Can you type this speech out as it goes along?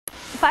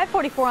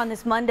5:44 on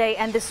this Monday,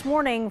 and this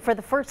morning, for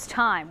the first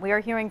time, we are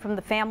hearing from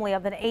the family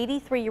of an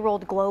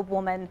 83-year-old Globe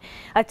woman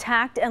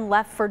attacked and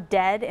left for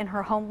dead in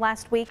her home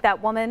last week.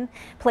 That woman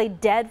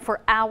played dead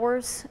for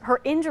hours.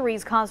 Her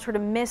injuries caused her to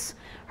miss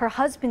her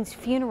husband's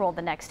funeral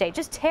the next day.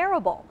 Just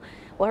terrible.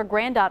 Well, her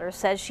granddaughter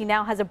says she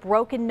now has a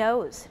broken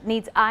nose,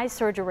 needs eye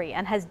surgery,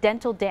 and has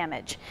dental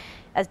damage.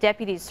 As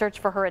deputies search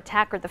for her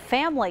attacker, the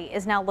family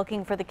is now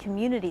looking for the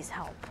community's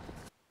help.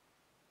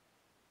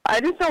 I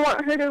just don't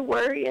want her to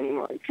worry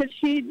anymore because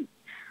she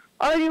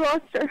already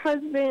lost her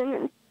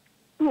husband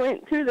and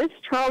went through this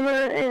trauma,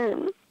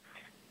 and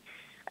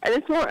I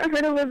just want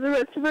her to live the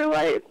rest of her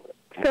life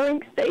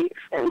feeling safe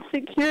and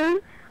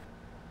secure.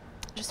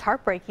 Just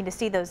heartbreaking to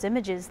see those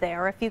images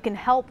there. If you can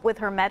help with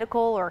her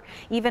medical or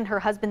even her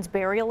husband's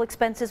burial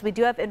expenses, we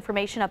do have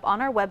information up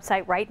on our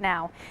website right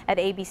now at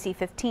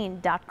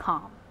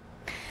abc15.com.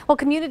 Well,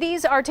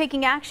 communities are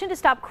taking action to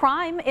stop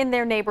crime in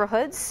their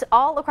neighborhoods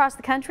all across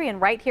the country and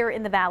right here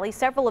in the Valley.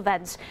 Several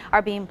events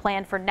are being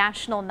planned for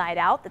National Night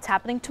Out that's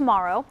happening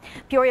tomorrow.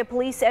 Peoria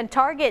Police and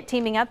Target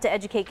teaming up to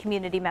educate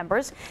community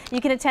members.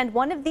 You can attend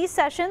one of these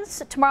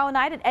sessions tomorrow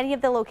night at any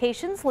of the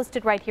locations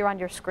listed right here on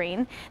your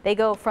screen. They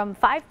go from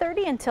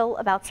 5:30 until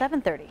about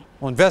 7:30.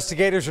 Well,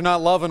 investigators are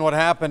not loving what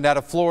happened at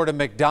a Florida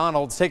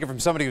McDonald's. Taken from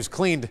somebody who's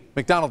cleaned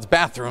McDonald's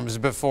bathrooms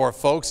before,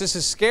 folks. This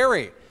is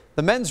scary.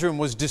 The men's room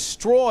was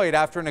destroyed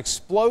after an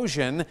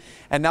explosion,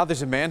 and now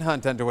there's a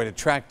manhunt underway to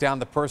track down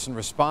the person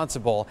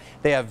responsible.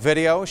 They have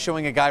video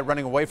showing a guy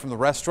running away from the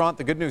restaurant.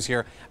 The good news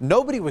here,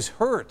 nobody was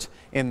hurt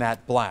in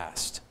that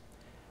blast.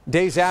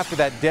 Days after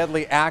that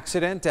deadly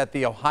accident at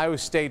the Ohio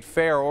State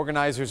Fair,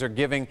 organizers are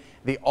giving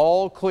the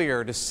all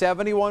clear to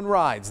 71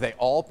 rides. They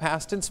all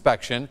passed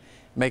inspection,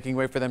 making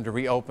way for them to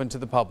reopen to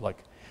the public.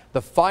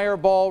 The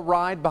Fireball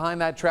ride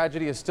behind that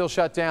tragedy is still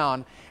shut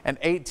down. An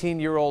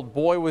 18-year-old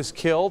boy was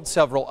killed,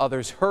 several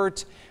others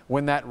hurt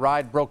when that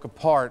ride broke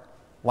apart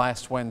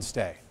last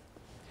Wednesday.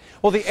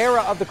 Well, the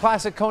era of the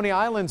classic Coney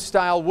Island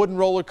style wooden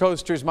roller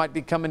coasters might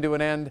be coming to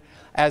an end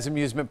as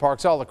amusement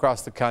parks all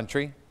across the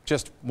country.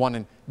 Just one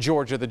in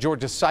Georgia, the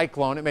Georgia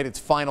Cyclone. It made its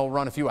final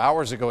run a few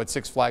hours ago at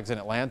Six Flags in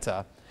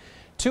Atlanta.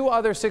 Two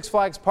other Six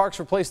Flags parks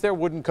replaced their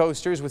wooden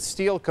coasters with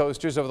steel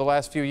coasters over the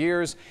last few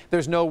years.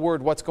 There's no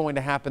word what's going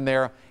to happen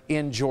there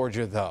in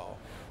Georgia, though.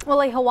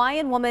 Well, a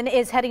Hawaiian woman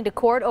is heading to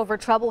court over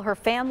trouble her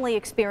family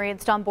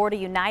experienced on board a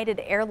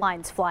United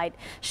Airlines flight.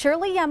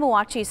 Shirley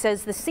Yamawachi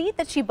says the seat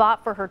that she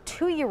bought for her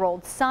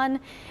 2-year-old son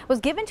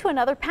was given to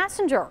another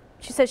passenger.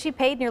 She says she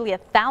paid nearly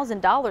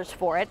 $1,000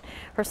 for it.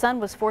 Her son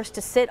was forced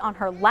to sit on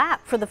her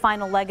lap for the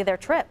final leg of their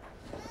trip.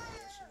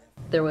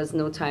 There was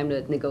no time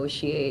to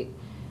negotiate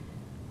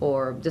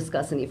or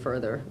discuss any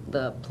further.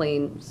 The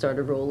plane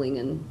started rolling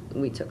and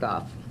we took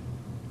off.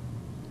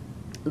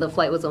 The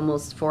flight was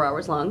almost 4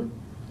 hours long.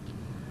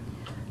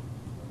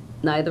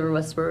 Neither of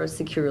us were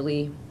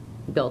securely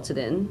belted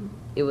in.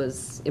 It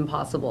was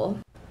impossible.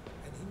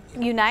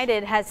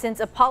 United has since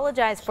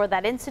apologized for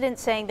that incident,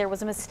 saying there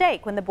was a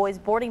mistake when the boy's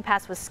boarding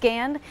pass was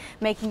scanned,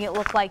 making it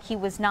look like he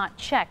was not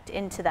checked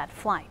into that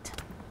flight.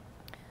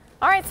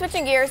 All right,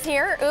 switching gears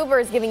here.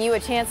 Uber is giving you a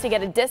chance to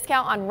get a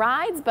discount on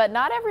rides, but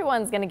not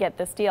everyone's going to get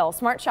this deal.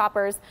 Smart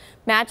shoppers,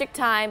 magic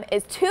time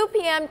is 2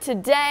 p.m.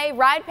 today.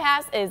 Ride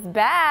Pass is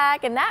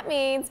back, and that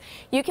means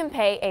you can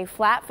pay a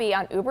flat fee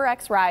on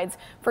UberX rides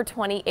for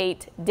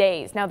 28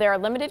 days. Now, there are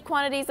limited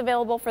quantities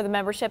available for the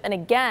membership, and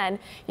again,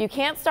 you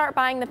can't start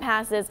buying the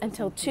passes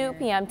until 2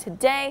 p.m.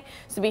 today,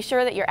 so be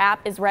sure that your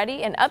app is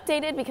ready and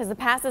updated because the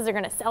passes are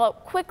going to sell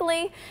out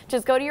quickly.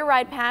 Just go to your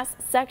Ride Pass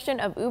section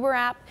of Uber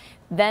app,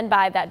 then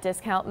buy that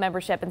discount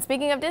membership. And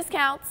speaking of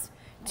discounts,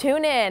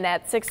 tune in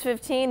at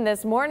 6:15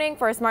 this morning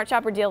for a Smart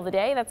Shopper deal of the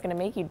day that's going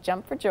to make you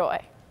jump for joy.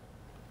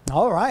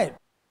 All right.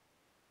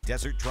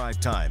 Desert Drive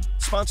Time,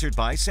 sponsored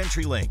by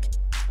CenturyLink.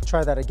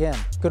 Try that again.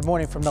 Good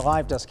morning from the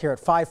live desk here at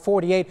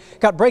 5:48.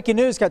 Got breaking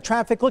news, got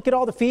traffic. Look at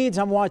all the feeds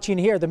I'm watching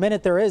here. The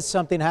minute there is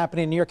something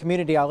happening in your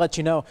community, I'll let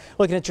you know.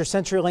 Looking at your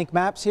CenturyLink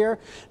maps here,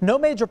 no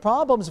major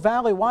problems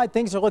valley-wide.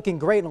 Things are looking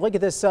great. And look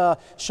at this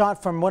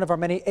shot from one of our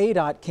many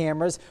ADOT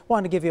cameras.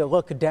 Wanted to give you a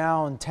look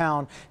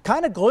downtown.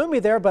 Kind of gloomy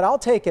there, but I'll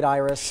take it,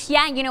 Iris.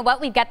 Yeah, you know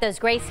what? We've got those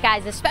gray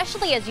skies,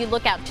 especially as you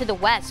look out to the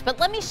west. But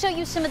let me show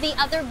you some of the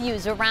other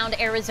views around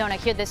Arizona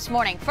here this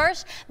morning.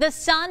 First, the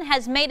sun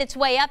has made its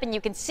way up, and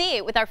you can see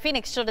it with our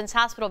Phoenix Children's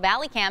Hospital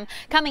Valley Cam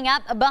coming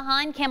up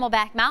behind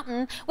Camelback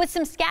Mountain with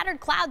some scattered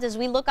clouds as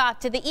we look off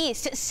to the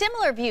east.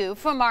 Similar view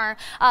from our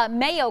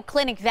Mayo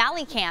Clinic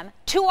Valley Cam.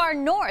 To our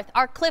north,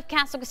 our Cliff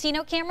Castle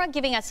Casino camera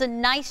giving us a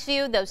nice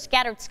view, those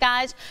scattered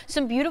skies,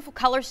 some beautiful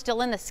colors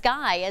still in the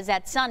sky as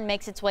that sun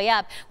makes its way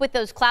up with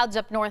those clouds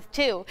up north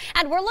too.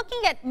 And we're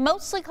looking at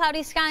mostly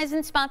cloudy skies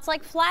in spots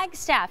like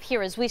Flagstaff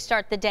here as we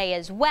start the day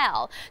as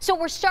well. So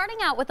we're starting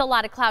out with a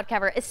lot of cloud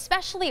cover,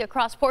 especially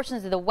across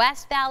portions of the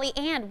West Valley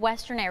and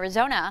western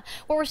Arizona,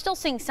 where we're still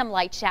seeing some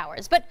light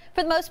showers. But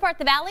for the most part,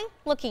 the valley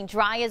looking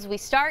dry as we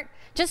start,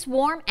 just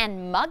warm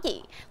and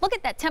muggy. Look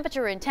at that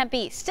temperature in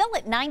Tempe, still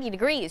at 90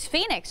 degrees.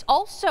 Phoenix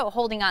also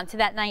holding on to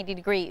that 90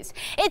 degrees.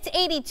 It's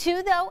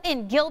 82 though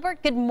in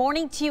Gilbert. Good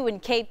morning to you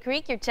in Cave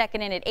Creek. You're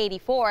checking in at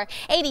 84.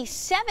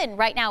 87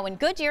 right now in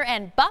Goodyear,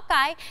 and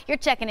Buckeye, you're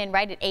checking in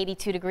right at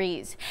 82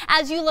 degrees.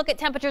 As you look at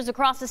temperatures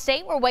across the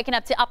state, we're waking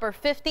up to upper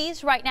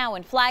 50s right now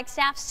in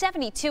Flagstaff,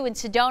 72 in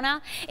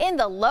Sedona, in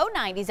the low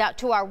 90s out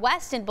to our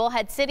west in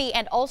Bullhead City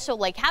and also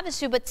Lake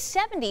Havasu, but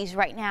 70s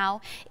right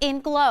now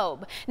in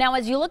Globe. Now,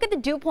 as you look at the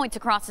dew points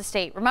across the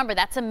state, remember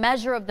that's a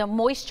measure of the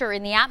moisture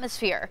in the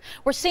atmosphere.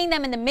 We're seeing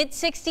them in the mid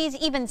 60s,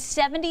 even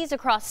 70s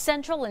across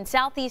central and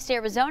southeast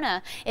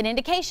Arizona, an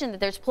indication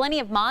that there's plenty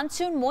of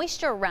monsoon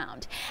moisture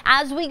around.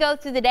 As we go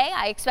through the day,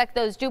 I expect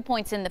those dew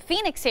points in the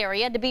Phoenix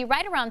area to be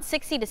right around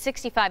 60 to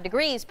 65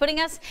 degrees,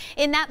 putting us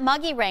in that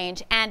muggy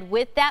range. And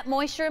with that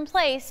moisture in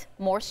place,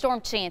 more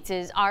storm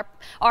chances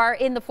are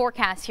in the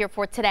forecast here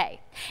for today.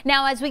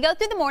 Now, as we go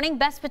through the morning,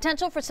 best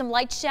potential for some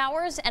light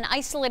showers and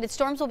isolated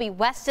storms will be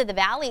west of the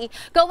valley.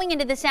 Going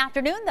into this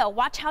afternoon, though,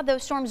 watch how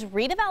those storms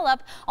redevelop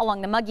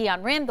along the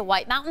Mogollon Rim, the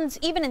White Mountains,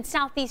 even in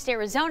southeast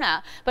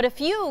Arizona. But a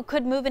few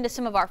could move into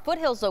some of our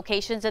foothills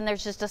locations, and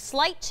there's just a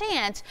slight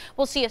chance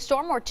we'll see a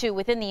storm or two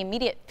within the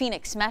immediate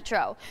Phoenix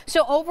metro.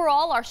 So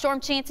overall, our storm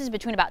chances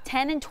between about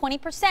 10 and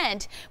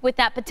 20%, with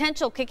that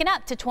potential kicking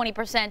up to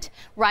 20%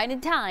 right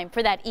in time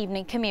for that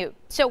evening commute.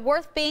 So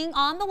worth being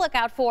on the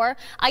lookout for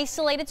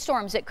isolated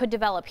storms that could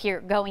develop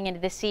here going into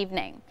this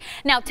evening.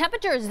 Now,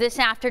 temperatures this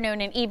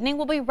afternoon and evening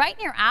will be right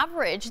near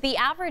average. The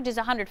average is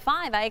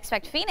 105. I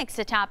expect Phoenix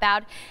to top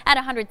out at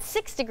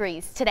 106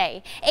 degrees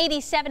today.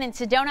 87 in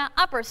Sedona,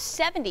 upper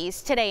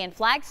 70s today in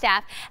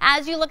Flagstaff.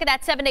 As you look at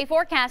that 7-day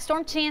forecast,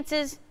 storm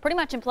chances pretty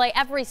much in play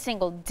every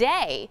single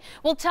day.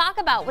 We'll talk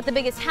about what the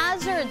biggest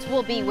hazards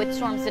will be with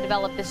storms that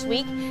develop this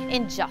week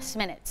in just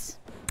minutes.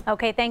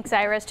 Okay, thanks,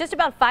 Iris. Just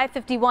about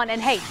 5:51, and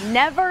hey,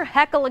 never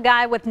heckle a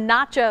guy with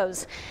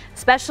nachos,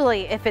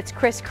 especially if it's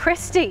Chris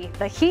Christie.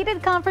 The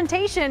heated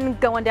confrontation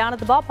going down at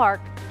the ballpark.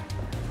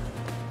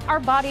 Our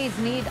bodies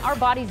need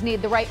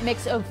the right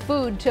mix of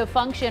food to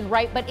function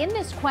right, but in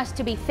this quest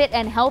to be fit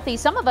and healthy,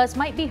 some of us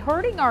might be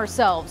hurting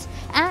ourselves.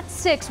 At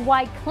 6,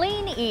 why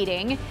clean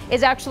eating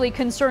is actually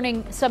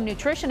concerning some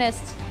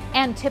nutritionists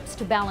and tips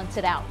to balance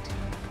it out.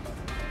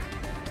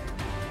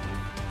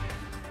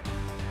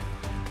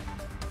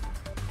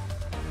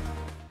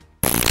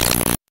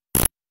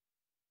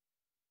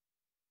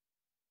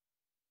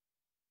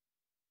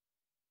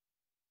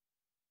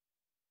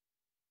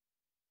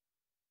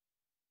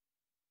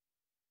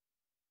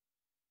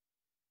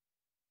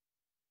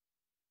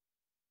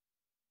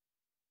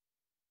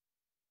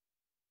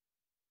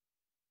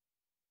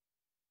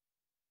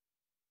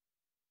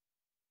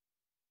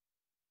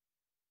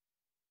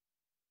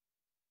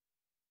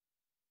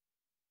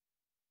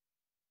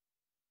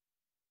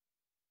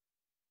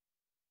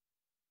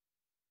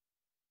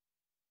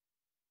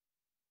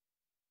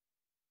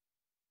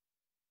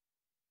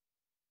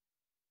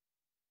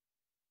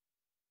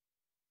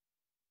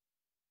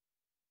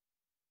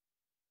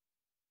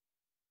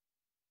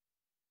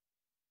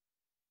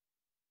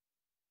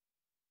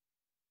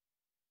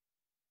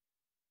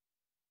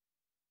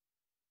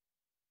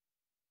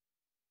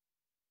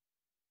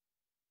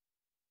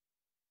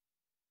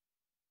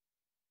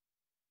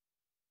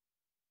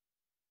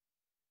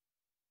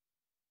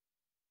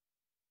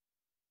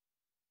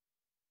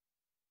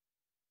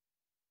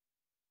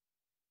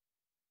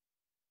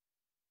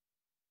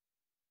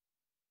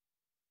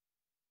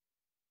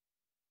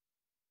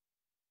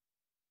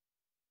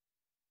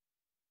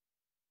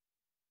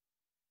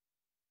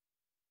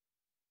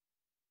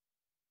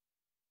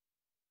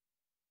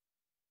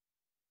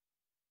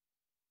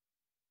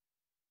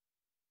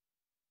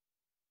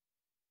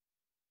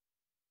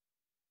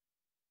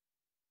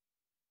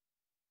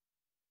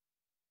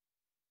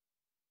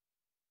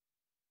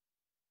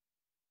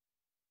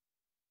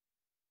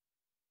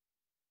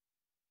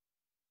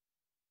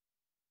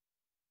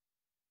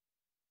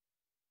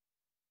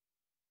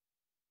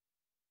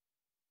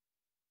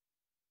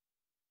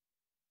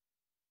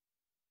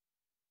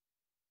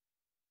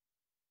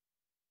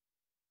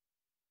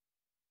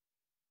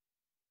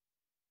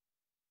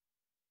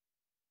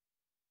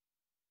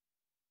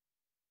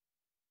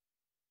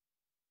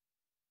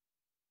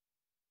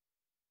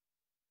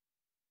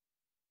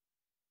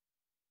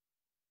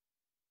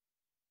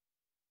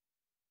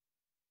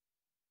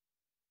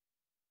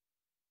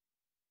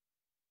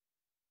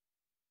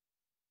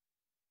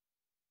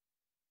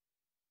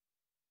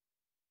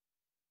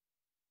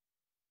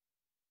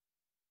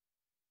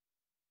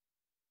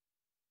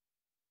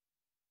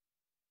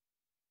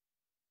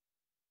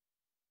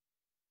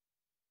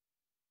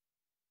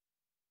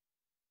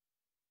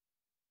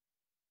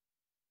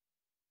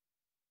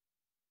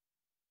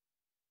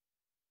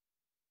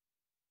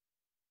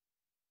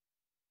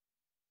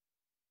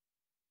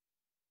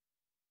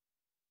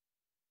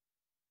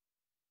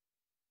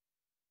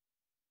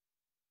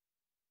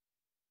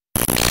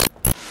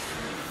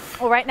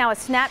 Well, right now a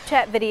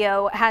Snapchat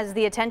video has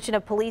the attention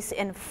of police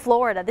in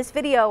Florida. This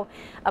video,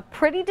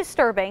 pretty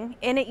disturbing.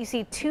 In it, you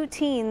see two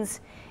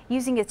teens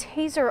using a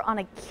taser on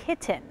a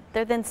kitten.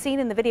 They're then seen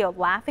in the video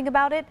laughing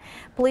about it.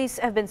 Police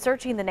have been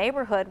searching the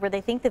neighborhood where they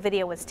think the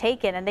video was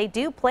taken, and they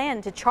do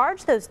plan to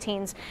charge those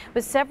teens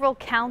with several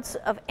counts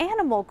of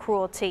animal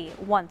cruelty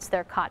once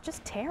they're caught.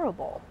 Just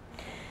terrible.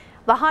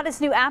 The hottest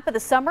new app of the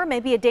summer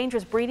may be a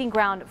dangerous breeding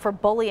ground for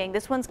bullying.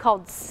 This one's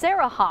called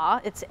Saraha.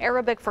 It's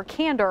Arabic for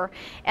candor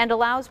and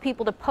allows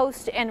people to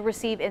post and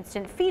receive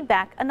instant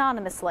feedback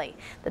anonymously.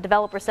 The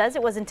developer says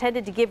it was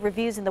intended to give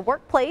reviews in the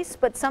workplace,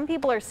 but some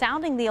people are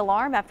sounding the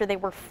alarm after they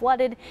were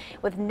flooded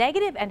with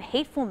negative and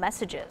hateful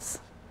messages.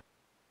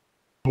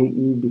 I hate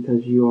you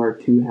because you are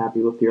too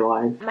happy with your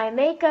life. My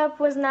makeup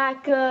was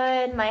not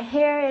good. My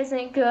hair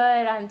isn't good.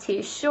 I'm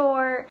too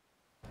short.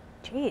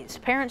 Geez,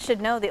 parents should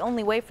know the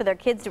only way for their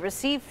kids to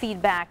receive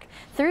feedback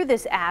through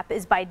this app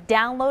is by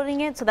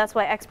downloading it. So that's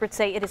why experts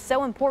say it is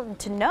so important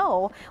to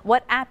know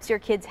what apps your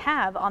kids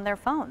have on their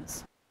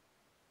phones.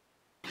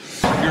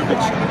 Appreciate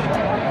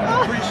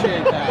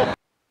that.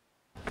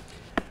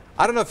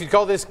 I don't know if you'd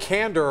call this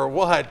candor or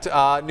what.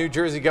 New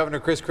Jersey Governor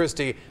Chris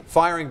Christie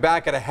firing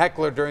back at a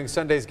heckler during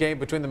Sunday's game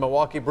between the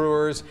Milwaukee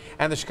Brewers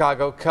and the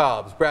Chicago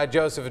Cubs. Brad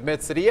Joseph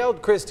admits that he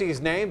yelled Christie's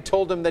name,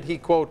 told him that he,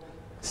 quote,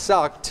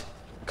 sucked,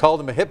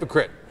 called him a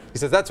hypocrite. He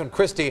says that's when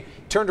Christie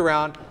turned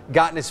around,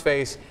 got in his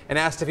face, and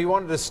asked if he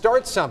wanted to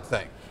start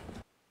something.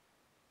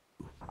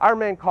 I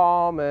remained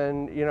calm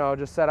and,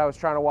 just said I was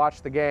trying to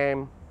watch the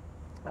game,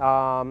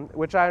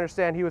 which I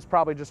understand he was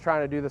probably just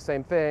trying to do the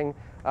same thing.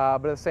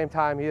 But at the same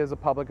time, he is a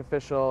public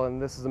official,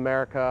 and this is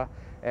America,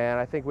 and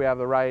I think we have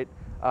the right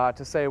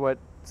to say what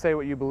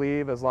you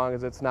believe, as long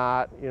as it's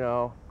not,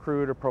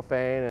 crude or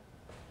profane.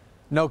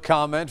 No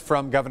comment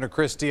from Governor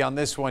Christie on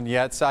this one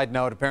yet. Side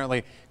note,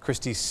 apparently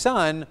Christie's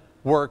son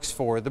works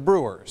for the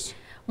Brewers.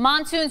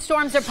 Monsoon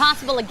storms are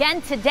possible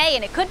again today,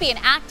 and it could be an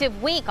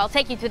active week. I'll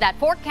take you through that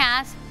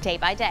forecast day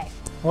by day.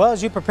 Well,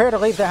 as you prepare to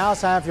leave the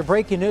house, I have your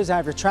breaking news, I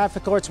have your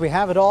traffic alerts. We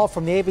have it all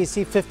from the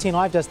ABC 15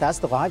 Live Desk. That's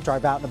the live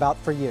drive out and about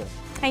for you.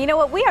 And you know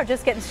what? We are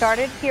just getting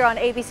started here on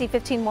ABC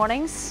 15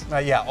 Mornings.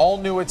 Yeah, all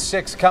new at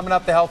 6. Coming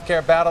up, the health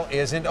care battle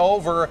isn't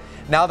over.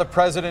 Now the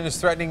president is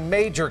threatening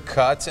major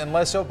cuts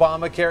unless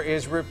Obamacare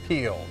is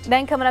repealed.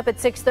 Then coming up at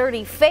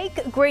 6:30,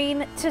 fake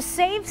green to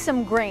save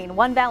some green.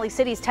 One Valley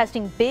City is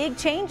testing big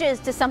changes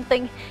to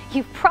something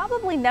you've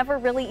probably never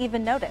really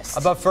even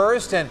noticed. But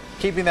first, and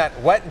keeping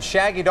that wet and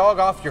shaggy dog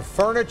off your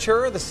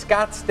furniture, the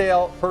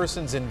Scottsdale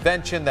person's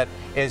invention that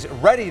is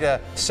ready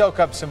to soak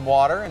up some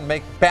water and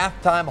make bath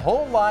time a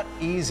whole lot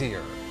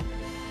easier.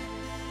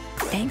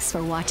 Thanks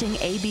for watching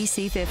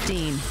ABC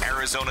 15.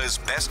 Arizona's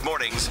best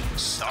mornings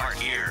start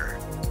here.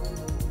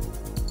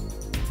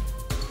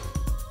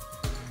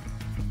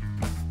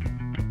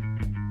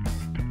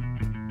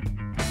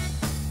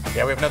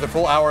 Yeah, we have another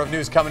full hour of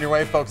news coming your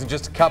way, folks, in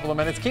just a couple of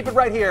minutes. Keep it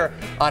right here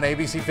on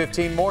ABC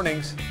 15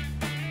 Mornings.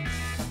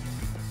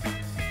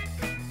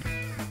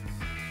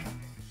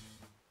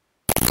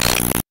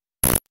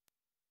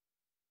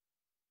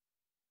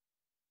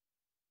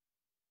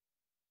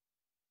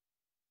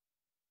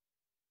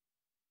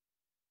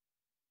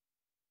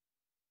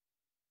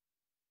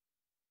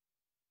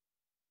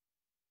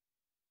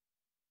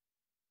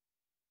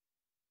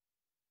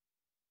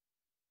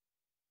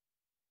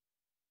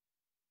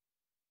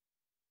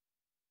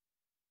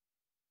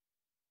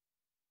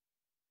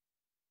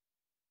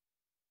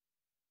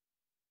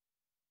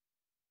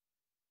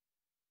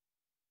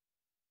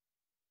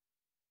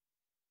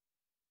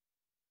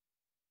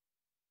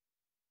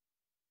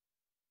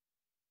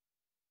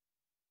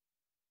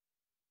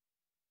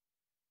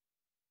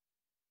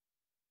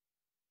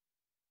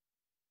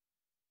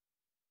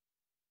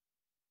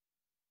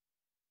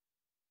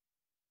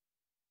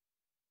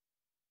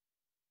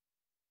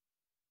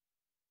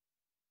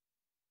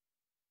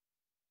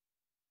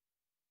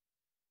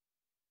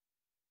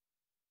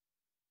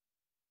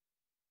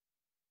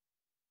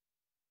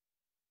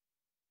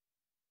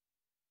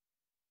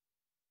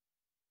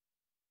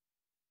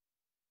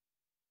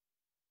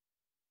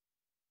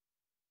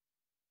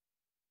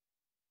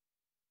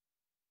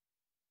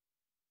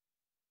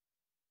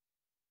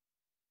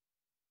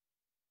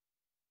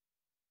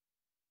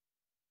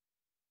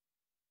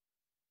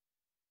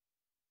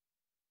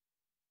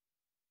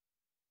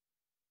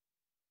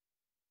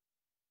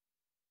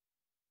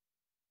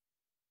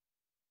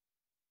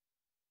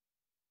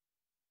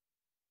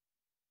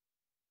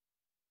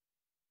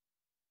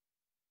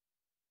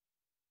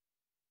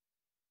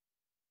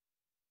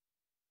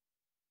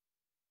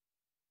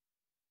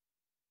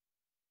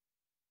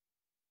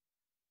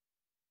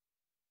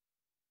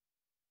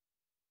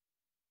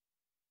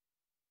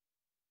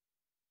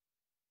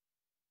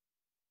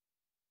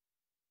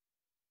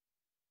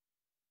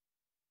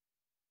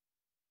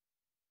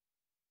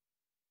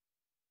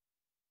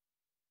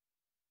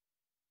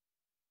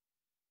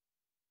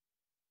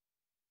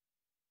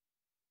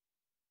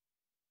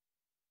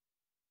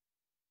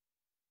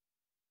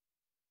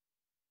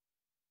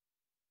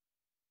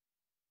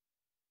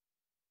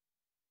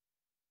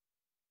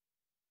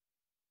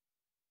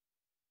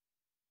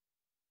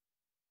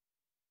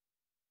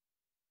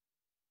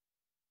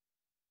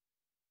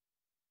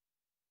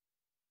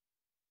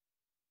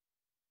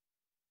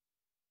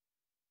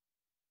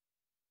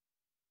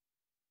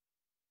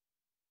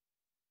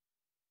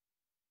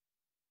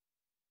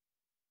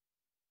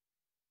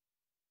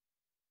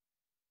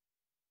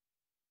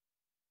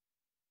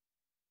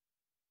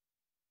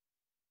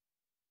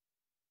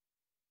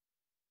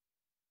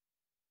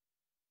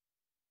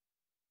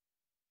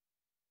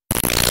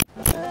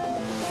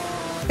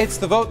 It's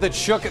the vote that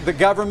shook the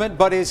government,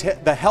 but is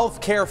the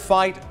health care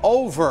fight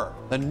over?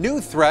 The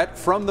new threat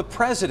from the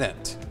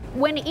president.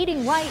 When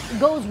eating right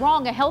goes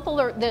wrong, a health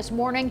alert this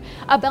morning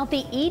about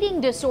the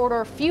eating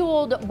disorder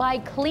fueled by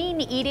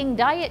clean eating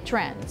diet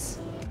trends.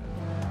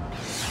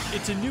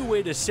 It's a new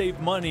way to save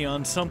money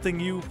on something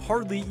you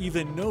hardly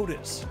even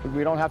notice.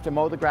 We don't have to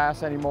mow the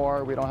grass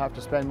anymore. We don't have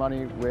to spend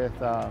money with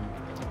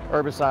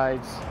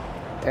herbicides.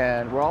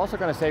 And we're also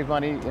going to save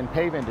money in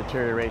pavement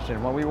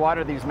deterioration when we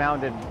water these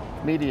mounded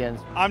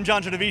medians. I'm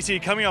John Genovese.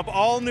 Coming up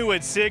all new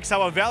at 6,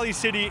 how a Valley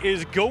City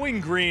is going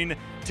green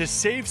to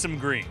save some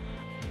green.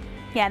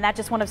 Yeah, and that's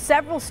just one of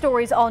several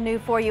stories all new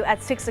for you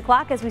at 6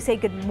 o'clock as we say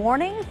good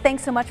morning.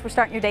 Thanks so much for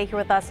starting your day here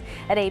with us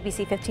at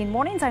ABC 15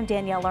 Mornings. I'm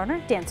Danielle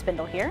Lerner, Dan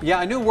Spindle here.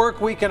 Yeah, a new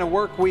work week and a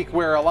work week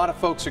where a lot of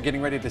folks are getting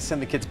ready to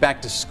send the kids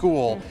back to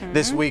school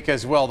this week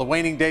as well. The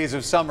waning days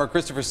of summer.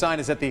 Christopher Stein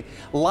is at the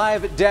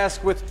live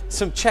desk with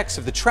some checks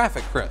of the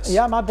traffic, Chris.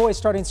 Yeah, my boy's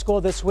starting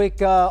school this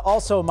week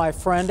also, my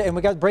friend, and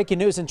we got breaking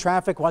news in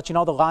traffic, watching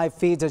all the live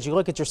feeds as you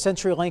look at your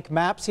CenturyLink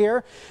maps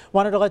here.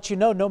 Wanted to let you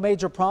know no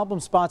major problem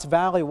spots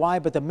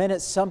valley-wide, but the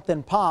minute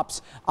something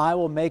pops, I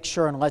will make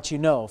sure and let you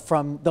know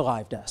from the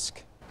live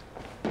desk.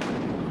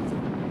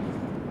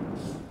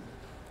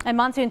 And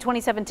monsoon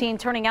 2017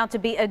 turning out to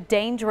be a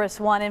dangerous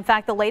one. In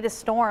fact, the latest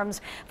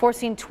storms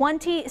forcing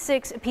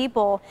 26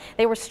 people.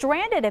 They were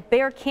stranded at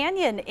Bear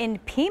Canyon in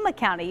Pima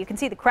County. You can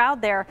see the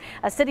crowd there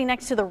sitting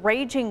next to the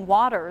raging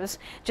waters.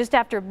 Just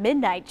after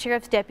midnight,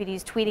 sheriff's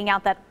deputies tweeting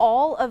out that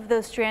all of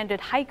those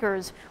stranded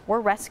hikers were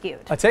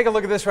rescued. Take a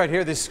look at this right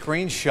here, this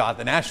screenshot.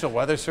 The National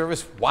Weather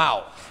Service,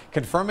 wow,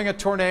 confirming a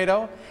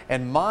tornado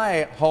in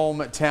my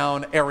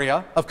hometown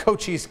area of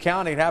Cochise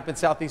County. It happened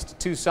southeast of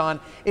Tucson.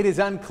 It is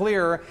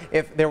unclear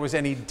if there was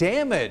any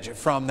damage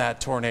from that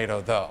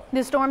tornado, though.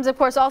 The storms, of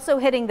course, also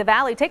hitting the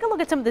valley. Take a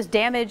look at some of this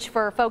damage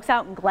for folks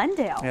out in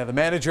Glendale. Yeah, the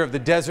manager of the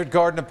Desert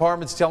Garden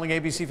Apartments telling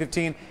ABC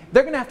 15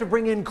 they're going to have to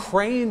bring in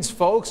cranes,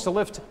 folks, to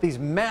lift these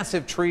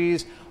massive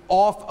trees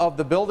off of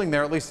the building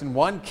there. At least in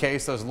one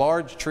case, those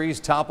large trees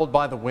toppled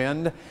by the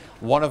wind.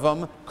 One of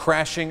them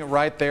crashing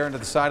right there into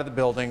the side of the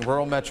building.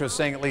 Rural Metro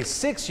saying at least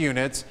 6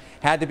 units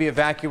had to be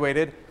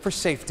evacuated for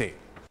safety.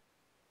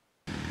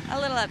 A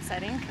little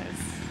upsetting because,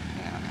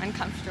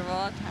 uncomfortable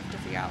to have to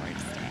figure out where to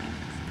stay.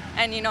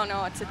 And you don't know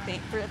what to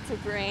think, what to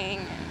bring,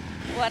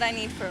 and what I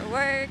need for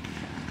work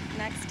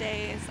next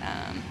days.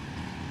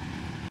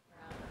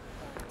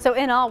 So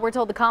in all, we're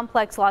told the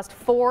complex lost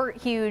 4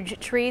 huge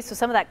trees, so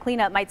some of that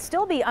cleanup might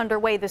still be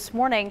underway this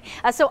morning.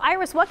 So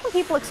Iris, what can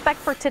people expect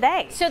for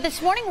today? So this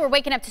morning we're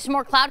waking up to some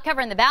more cloud cover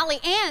in the valley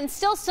and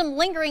still some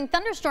lingering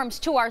thunderstorms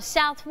to our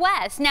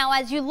southwest. Now,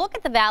 as you look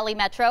at the Valley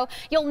Metro,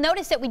 you'll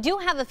notice that we do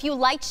have a few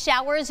light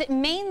showers,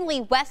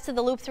 mainly west of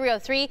the Loop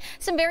 303.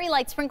 Some very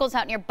light sprinkles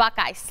out near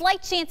Buckeye.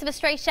 Slight chance of a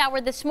stray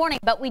shower this morning,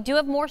 but we do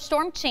have more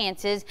storm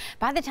chances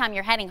by the time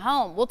you're heading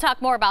home. We'll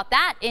talk more about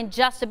that in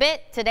just a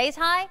bit. Today's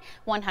high,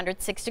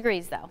 106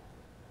 degrees, though.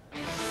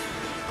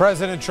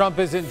 President Trump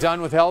isn't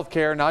done with health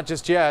care, not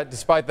just yet,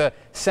 despite the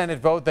Senate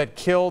vote that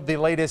killed the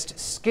latest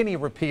skinny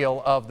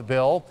repeal of the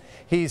bill.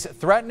 He's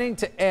threatening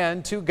to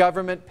end 2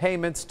 government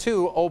payments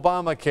to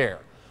Obamacare.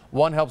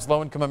 One helps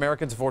low-income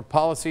Americans afford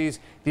policies.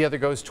 The other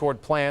goes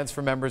toward plans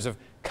for members of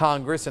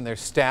Congress and their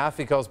staff.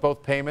 He calls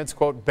both payments,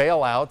 quote,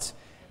 bailouts.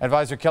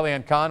 Advisor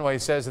Kellyanne Conway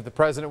says that the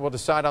president will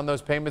decide on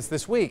those payments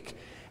this week.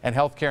 And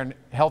Health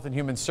and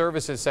Human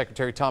Services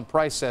Secretary Tom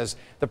Price says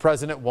the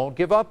president won't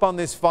give up on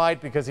this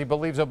fight because he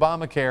believes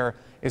Obamacare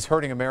is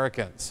hurting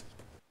Americans.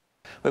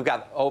 We've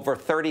got over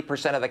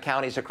 30% of the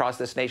counties across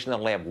this nation that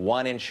only have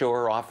one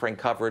insurer offering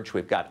coverage.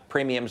 We've got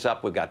premiums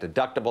up. We've got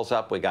deductibles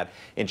up. We've got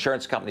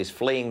insurance companies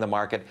fleeing the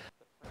market.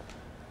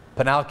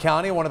 Pinal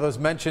County, one of those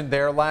mentioned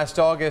there last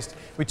August.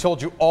 We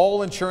told you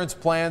all insurance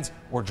plans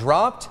were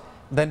dropped.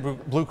 Then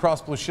Blue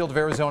Cross Blue Shield of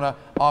Arizona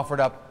offered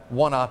up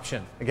one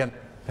option. Again,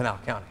 Pinal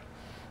County.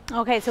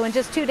 Okay, so in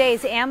just 2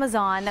 days,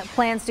 Amazon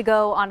plans to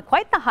go on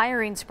quite the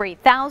hiring spree.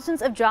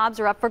 Thousands of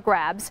jobs are up for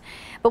grabs,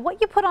 but what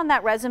you put on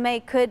that resume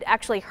could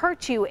actually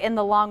hurt you in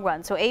the long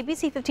run. So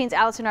ABC 15's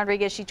Allison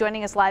Rodriguez, she's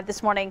joining us live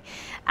this morning.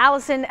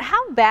 Allison,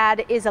 how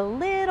bad is a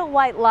little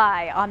white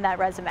lie on that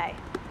resume?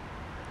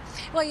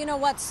 Well, you know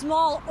what,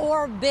 small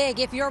or big,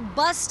 if you're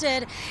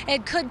busted,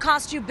 it could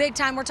cost you big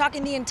time. We're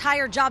talking the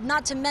entire job,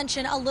 not to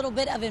mention a little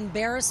bit of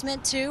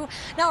embarrassment too.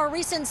 Now, a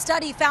recent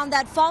study found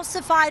that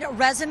falsified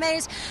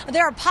resumes,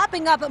 they're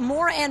popping up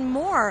more and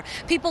more.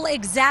 People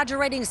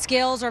exaggerating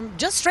skills or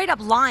just straight up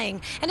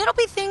lying. And it'll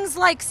be things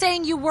like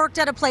saying you worked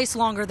at a place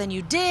longer than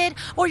you did,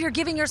 or you're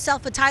giving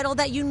yourself a title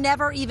that you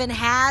never even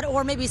had,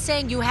 or maybe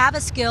saying you have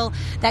a skill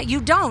that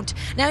you don't.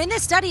 Now, in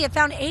this study, it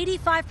found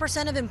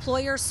 85% of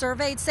employers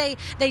surveyed say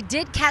they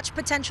did catch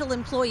potential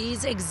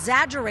employees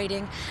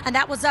exaggerating, and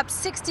that was up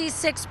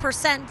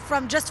 66%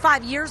 from just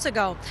 5 years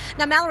ago.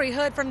 Now, Mallory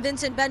Hood from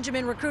Vincent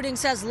Benjamin Recruiting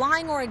says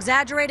lying or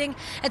exaggerating,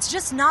 it's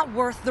just not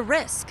worth the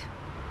risk.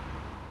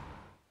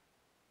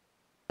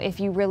 If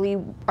you really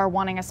are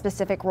wanting a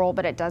specific role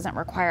but it doesn't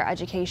require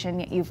education,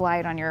 yet you've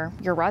lied on your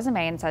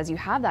resume and says you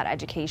have that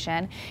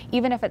education,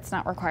 even if it's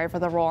not required for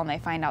the role and they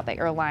find out that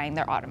you're lying,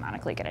 they're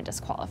automatically going to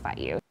disqualify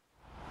you.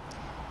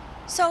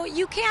 So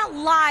you can't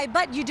lie,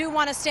 but you do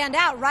want to stand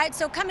out, right?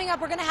 So coming up,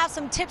 we're going to have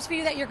some tips for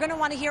you that you're going to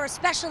want to hear,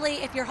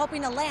 especially if you're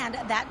hoping to land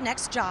that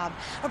next job.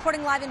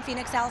 Reporting live in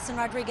Phoenix, Allison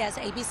Rodriguez,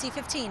 ABC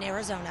 15,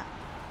 Arizona.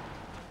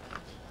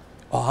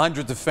 Well,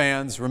 hundreds of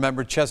fans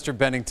remembered Chester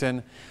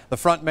Bennington, the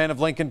frontman of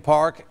Lincoln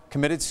Park,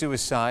 committed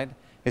suicide.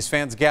 His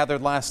fans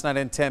gathered last night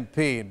in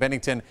Tempe.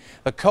 Bennington,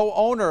 the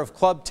co-owner of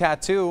Club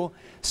Tattoo,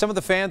 some of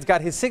the fans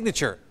got his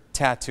signature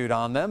tattooed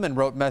on them and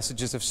wrote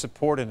messages of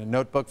support in a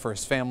notebook for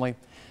his family.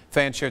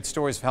 Fans shared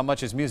stories of how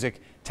much his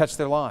music touched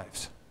their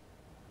lives.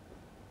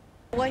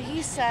 What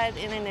he said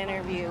in an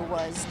interview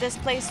was, this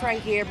place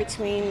right here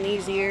between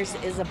these ears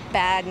is a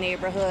bad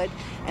neighborhood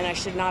and I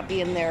should not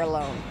be in there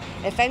alone.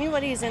 If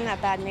anybody's in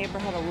that bad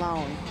neighborhood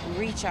alone,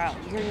 reach out.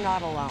 You're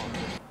not alone.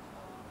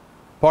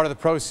 Part of the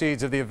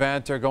proceeds of the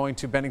event are going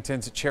to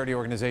Bennington's charity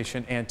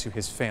organization and to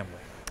his family.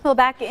 Well,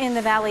 back in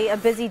the Valley, a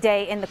busy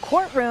day in the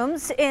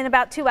courtrooms. In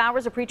about 2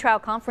 hours, a pretrial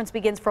conference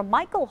begins for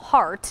Michael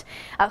Hart.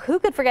 Who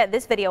could forget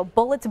this video?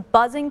 Bullets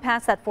buzzing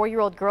past that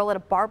 4-year-old girl at a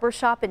barber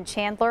shop in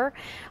Chandler.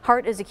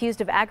 Hart is accused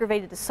of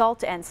aggravated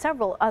assault and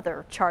several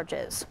other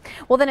charges.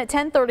 Well, then at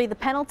 10:30, the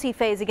penalty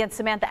phase against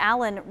Samantha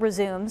Allen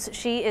resumes.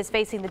 She is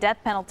facing the death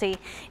penalty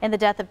in the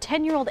death of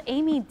 10-year-old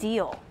Amy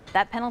Deal.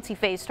 That penalty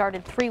phase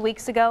started 3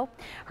 weeks ago.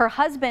 Her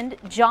husband,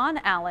 John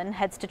Allen,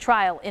 heads to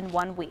trial in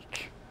 1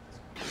 week.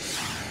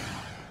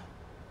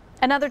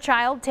 Another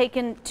child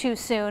taken too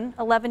soon,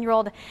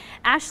 11-year-old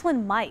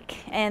Ashlyn Mike.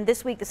 And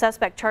this week, the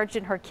suspect charged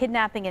in her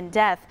kidnapping and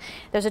death.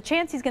 There's a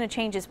chance he's going to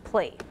change his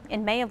plea.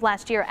 In May of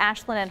last year,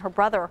 Ashlyn and her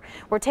brother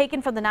were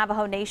taken from the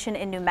Navajo Nation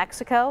in New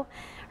Mexico.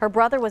 Her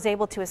brother was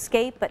able to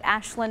escape, but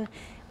Ashlyn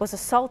was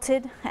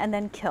assaulted and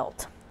then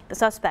killed. The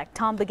suspect,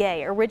 Tom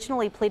Begay,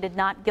 originally pleaded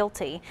not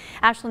guilty.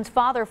 Ashlyn's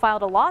father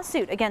filed a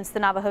lawsuit against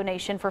the Navajo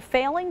Nation for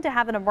failing to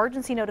have an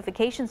emergency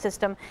notification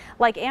system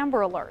like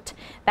Amber Alert.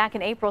 Back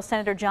in April,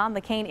 Senator John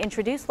McCain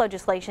introduced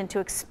legislation to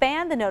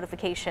expand the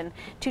notification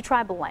to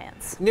tribal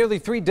lands. Nearly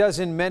 36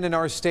 men in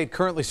our state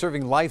currently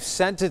serving life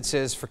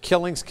sentences for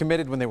killings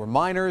committed when they were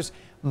minors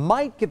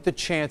might get the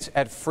chance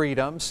at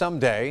freedom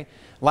someday.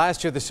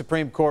 Last year, the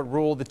Supreme Court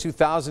ruled that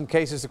 2,000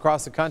 cases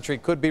across the country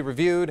could be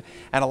reviewed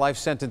and a life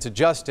sentence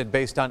adjusted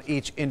based on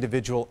each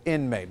individual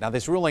inmate. Now,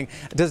 this ruling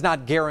does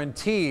not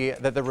guarantee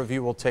that the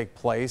review will take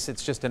place.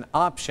 It's just an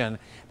option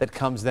that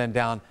comes then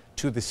down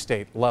to the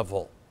state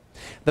level.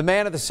 The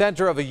man at the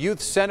center of a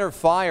youth center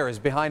fire is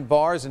behind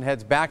bars and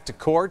heads back to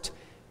court.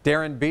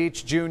 Darren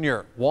Beach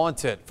Jr.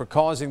 wanted for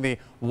causing the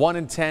 1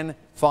 in 10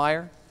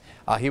 fire.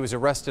 He was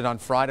arrested on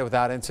Friday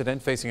without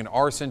incident, facing an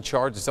arson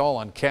charge. It's all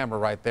on camera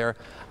right there.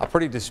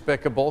 Pretty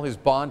despicable. His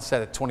bond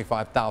set at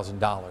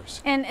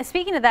 $25,000. And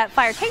speaking of that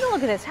fire, take a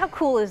look at this. How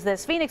cool is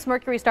this? Phoenix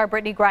Mercury star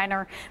Brittany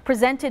Griner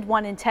presented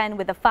 1 in 10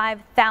 with a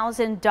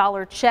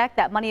 $5,000 check.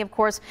 That money, of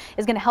course,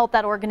 is going to help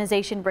that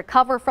organization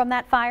recover from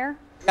that fire.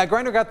 Yeah,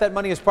 Griner got that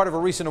money as part of a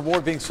recent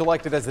award, being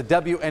selected as the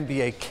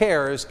WNBA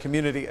Cares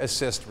Community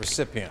Assist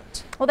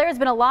recipient. Well, there has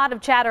been a lot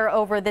of chatter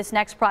over this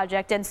next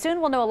project, and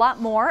soon we'll know a lot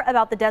more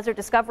about the Desert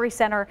Discovery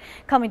Center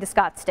coming to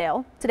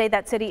Scottsdale. Today,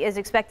 that city is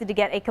expected to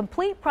get a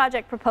complete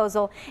project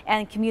proposal,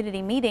 and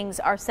community meetings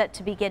are set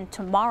to begin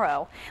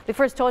tomorrow. We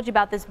first told you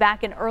about this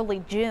back in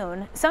early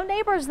June. Some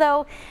neighbors,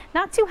 though,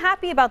 not too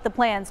happy about the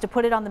plans to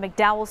put it on the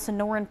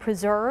McDowell-Sonoran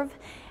Preserve.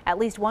 At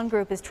least one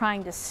group is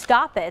trying to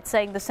stop it,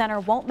 saying the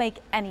center won't make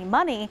any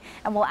money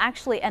and will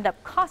actually end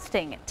up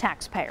costing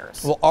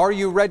taxpayers. Well, are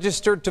you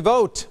registered to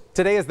vote?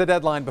 Today is the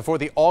deadline before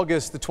the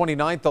August the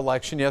 29th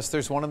election. Yes,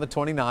 there's one on the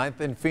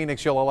 29th. In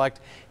Phoenix, you'll elect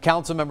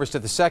council members to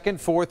the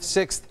 2nd, 4th,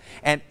 6th,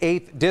 and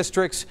 8th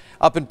districts.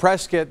 Up in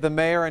Prescott, the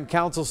mayor and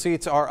council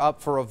seats are up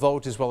for a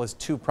vote, as well as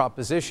 2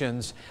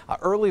 propositions.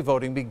 Early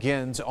voting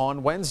begins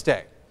on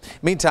Wednesday.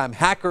 Meantime,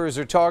 hackers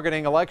are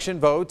targeting election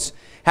votes.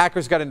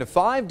 Hackers got into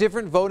 5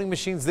 different voting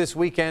machines this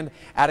weekend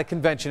at a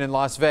convention in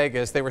Las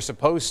Vegas. They were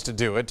supposed to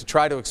do it to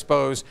try to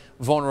expose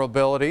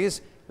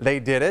vulnerabilities. They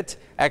did it.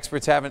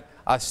 Experts haven't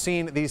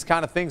seen these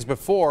kind of things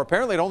before.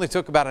 Apparently, it only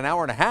took about an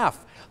hour and a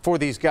half for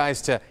these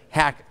guys to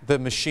hack the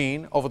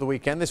machine over the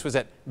weekend. This was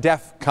at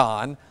DEF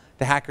CON.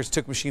 The hackers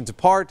took machines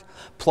apart,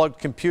 plugged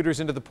computers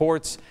into the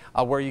ports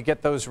where you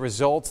get those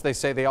results. They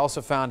say they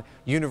also found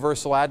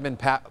universal admin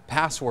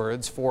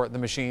passwords for the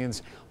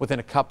machines within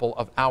a couple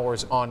of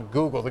hours on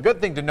Google. The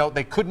good thing to note,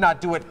 they could not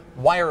do it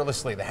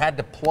wirelessly. They had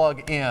to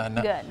plug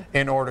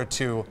in order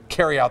to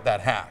carry out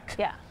that hack.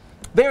 Yeah.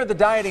 They are the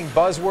dieting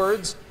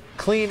buzzwords.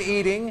 Clean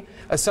eating.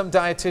 Some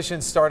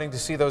dietitians starting to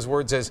see those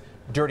words as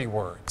dirty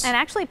words. And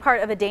actually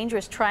part of a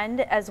dangerous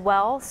trend as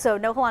well. So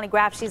Nohalani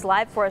Graff, she's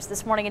live for us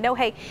this morning. And no,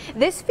 hey,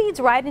 this feeds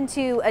right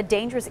into a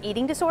dangerous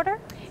eating disorder.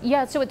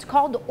 Yeah, so it's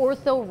called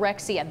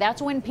orthorexia.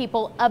 That's when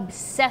people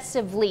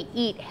obsessively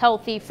eat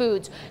healthy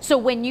foods. So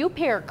when you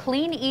pair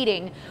clean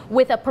eating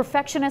with a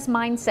perfectionist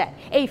mindset,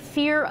 a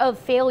fear of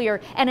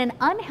failure, and an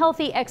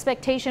unhealthy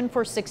expectation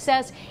for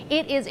success,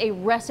 it is a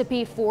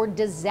recipe for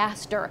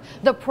disaster.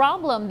 The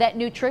problem that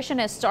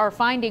nutritionists are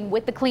finding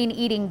with the clean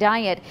eating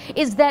diet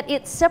is that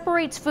it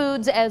separates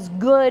foods as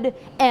good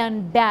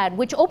and bad,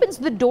 which opens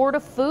the door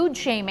to food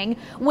shaming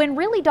when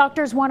really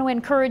doctors want to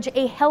encourage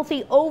a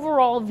healthy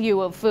overall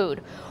view of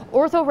food.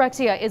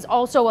 Orthorexia is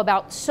also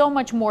about so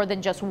much more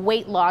than just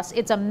weight loss.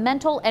 It's a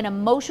mental and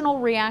emotional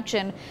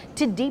reaction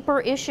to deeper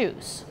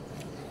issues.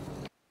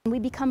 We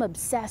become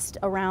obsessed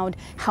around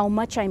how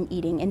much I'm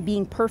eating and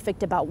being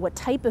perfect about what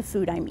type of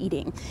food I'm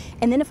eating.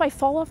 And then if I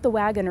fall off the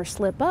wagon or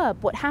slip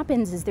up, what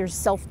happens is there's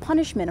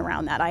self-punishment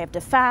around that. I have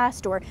to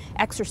fast or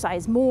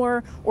exercise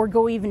more or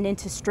go even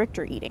into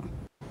stricter eating,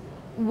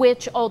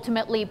 which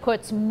ultimately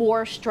puts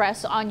more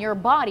stress on your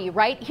body,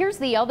 right? Here's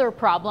the other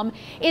problem,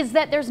 is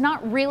that there's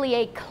not really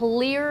a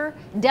clear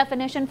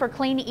definition for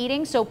clean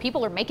eating, so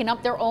people are making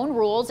up their own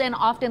rules and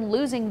often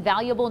losing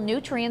valuable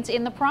nutrients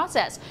in the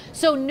process.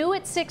 So new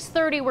at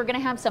 6:30, we're gonna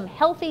have some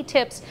healthy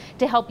tips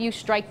to help you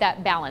strike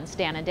that balance,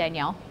 Dan and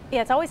Danielle. Yeah,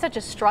 it's always such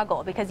a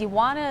struggle because you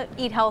want to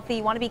eat healthy,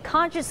 you want to be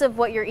conscious of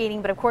what you're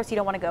eating, but of course you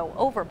don't want to go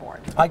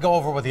overboard. I go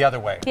over with the other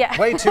way. Yeah.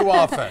 Way too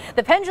often.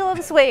 The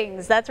pendulum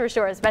swings, that's for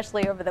sure,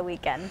 especially over the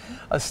weekend.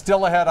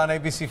 Still ahead on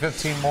ABC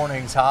 15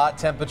 mornings, hot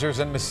temperatures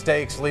and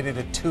mistakes leading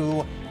to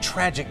 2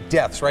 tragic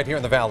deaths right here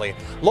in the valley.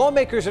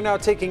 Lawmakers are now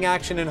taking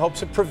action in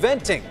hopes of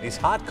preventing these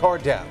hot car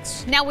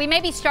deaths. Now, we may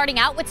be starting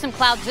out with some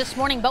clouds this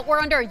morning, but we're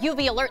under a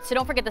UV alert, so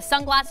don't forget the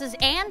sunglasses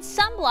and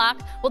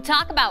sunblock. We'll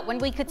talk about when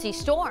we could see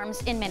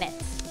storms in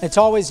minutes. It's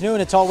always new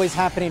and it's always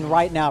happening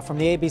right now from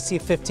the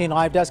ABC 15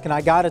 live desk. And I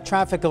got a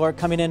traffic alert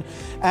coming in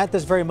at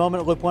this very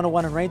moment. Loop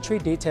 101 in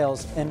Raintree.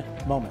 Details in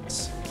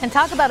moments. And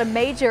talk about a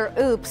major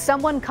oops.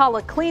 Someone call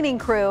a cleaning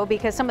crew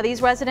because some of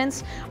these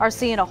residents are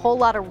seeing a whole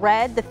lot of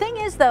red. The thing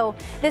is, though,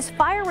 this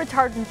fire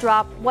retardant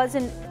drop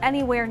wasn't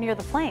anywhere near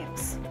the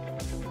flames.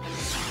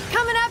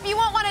 Coming up, you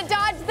won't want to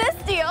dodge this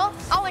deal.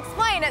 I'll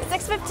explain at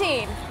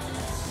 6:15.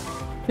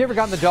 You ever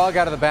gotten the dog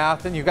out of the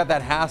bath and you've got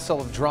that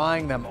hassle of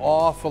drying them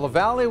off? Well, a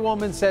Valley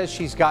woman says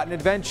she's got an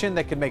invention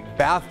that can make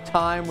bath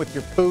time with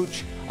your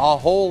pooch a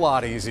whole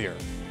lot easier.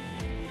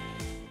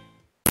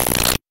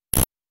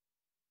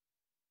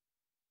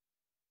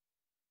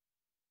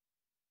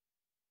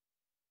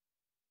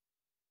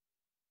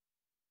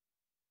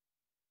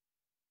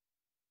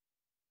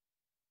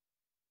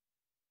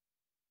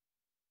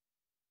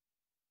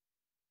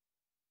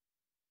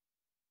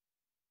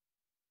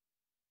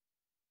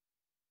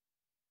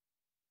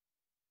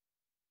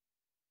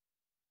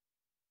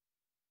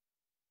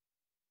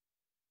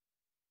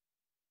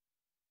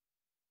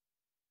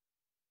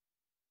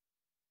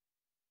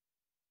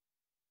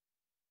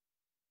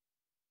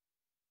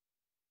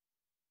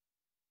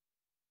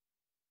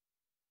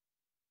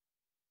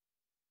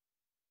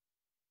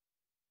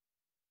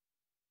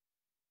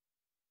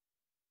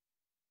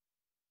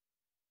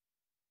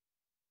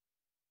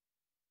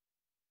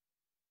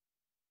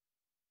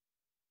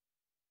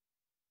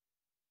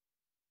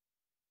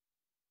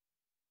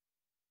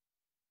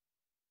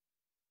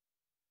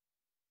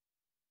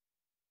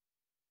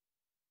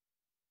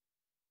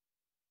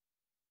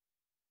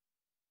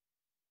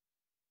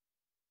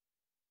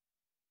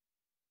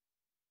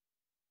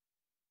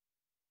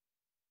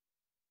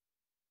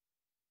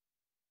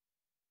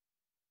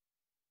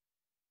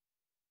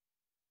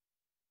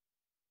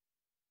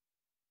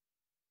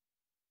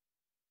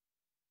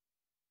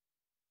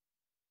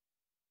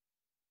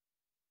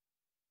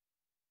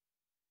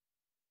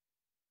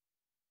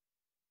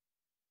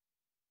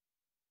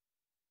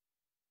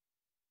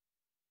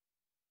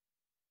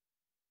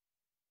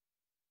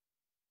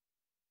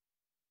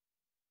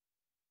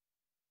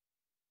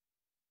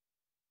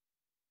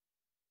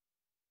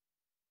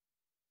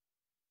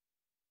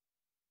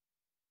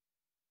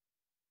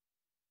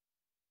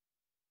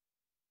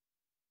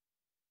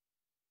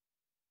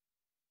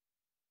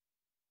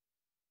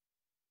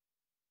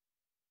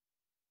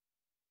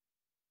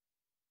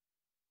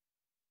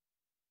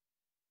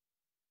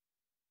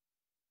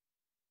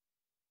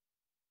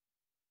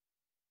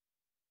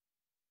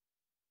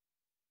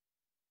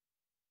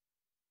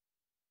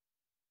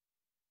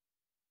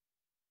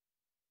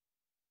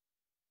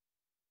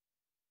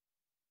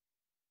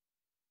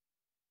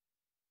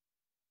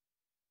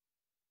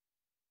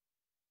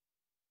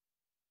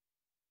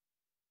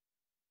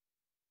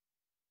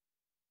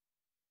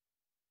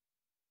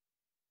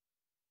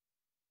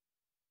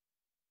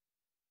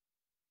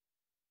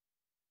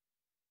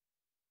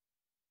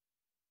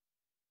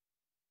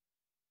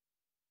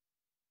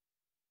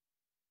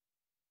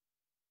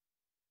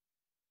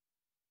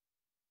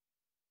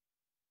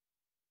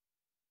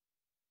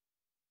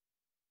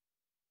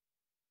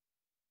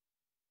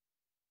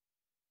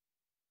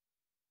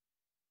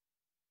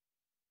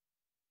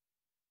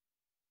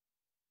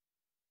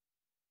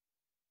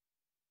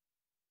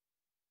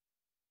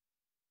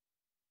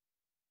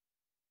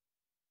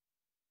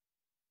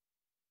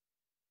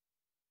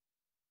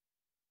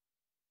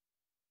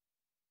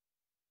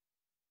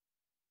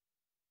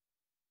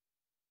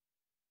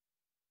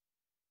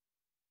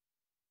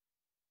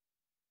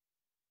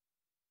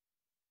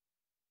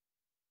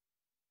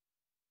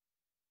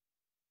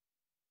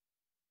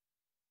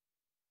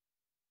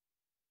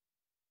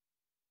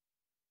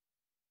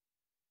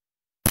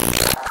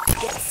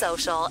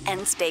 social,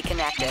 and stay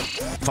connected.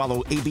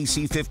 Follow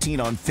ABC 15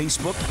 on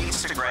Facebook,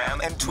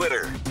 Instagram, and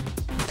Twitter.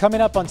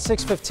 Coming up on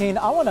 6:15,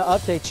 I want to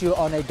update you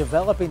on a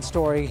developing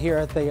story here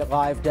at the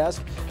live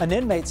desk. An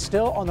inmate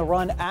still on the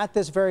run at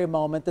this very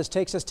moment. This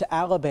takes us to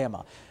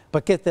Alabama.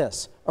 But get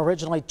this,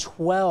 originally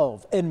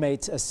 12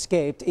 inmates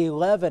escaped.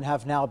 11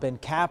 have now been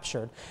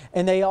captured,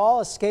 and they all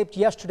escaped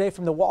yesterday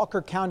from the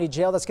Walker County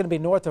Jail. That's going to be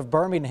north of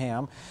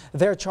Birmingham.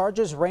 Their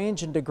charges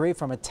range in degree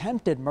from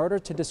attempted murder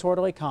to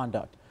disorderly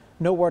conduct.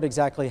 No word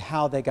exactly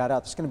how they got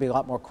out. There's going to be a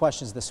lot more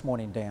questions this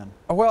morning, Dan.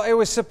 Well, it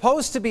was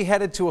supposed to be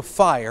headed to a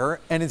fire,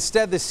 and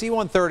instead the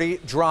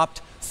C-130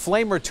 dropped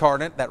flame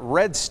retardant, that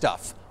red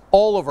stuff,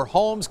 all over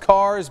homes,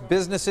 cars,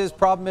 businesses.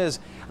 Problem is,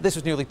 this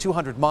was nearly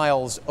 200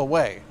 miles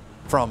away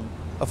from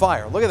a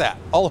fire. Look at that,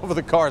 all over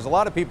the cars. A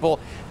lot of people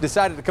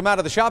decided to come out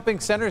of the shopping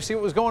center to see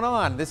what was going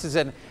on. This is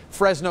in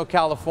Fresno,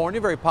 California,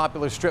 very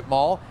popular strip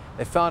mall.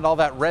 They found all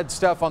that red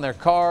stuff on their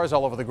cars,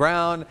 all over the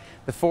ground.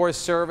 The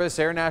Forest Service,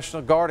 Air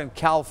National Guard, and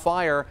Cal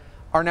Fire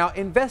are now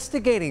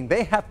investigating.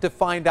 They have to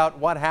find out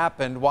what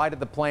happened. Why did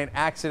the plane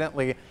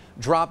accidentally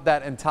drop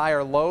that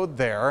entire load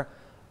there?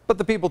 But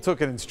the people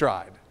took it in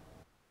stride.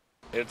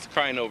 It's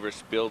crying over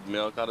spilled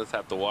milk. I'll just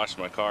have to wash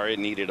my car. It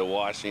needed a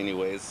wash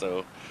anyways,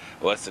 so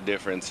what's the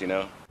difference, you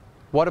know?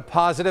 What a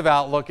positive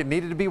outlook. It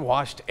needed to be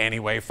washed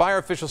anyway. Fire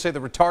officials say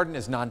the retardant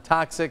is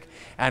non-toxic,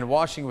 and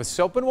washing with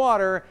soap and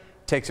water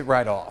takes it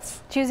right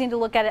off. Choosing to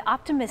look at it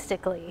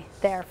optimistically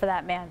there for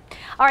that man.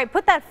 All right,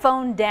 put that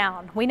phone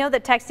down. We know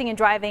that texting and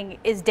driving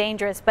is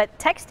dangerous, but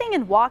texting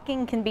and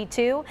walking can be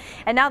too.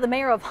 And now the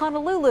mayor of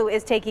Honolulu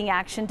is taking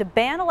action to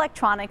ban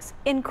electronics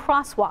in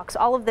crosswalks.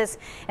 All of this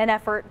an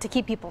effort to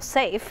keep people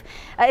safe.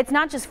 It's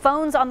not just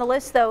phones on the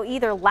list though,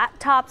 either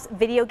laptops,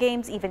 video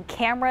games, even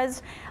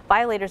cameras.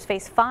 Violators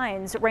face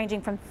fines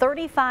ranging from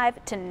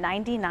 $35 to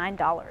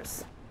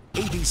 $99.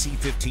 ABC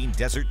 15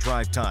 Desert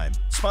Drive Time,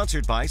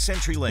 sponsored by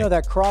CenturyLink. You know,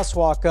 that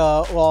crosswalk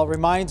well,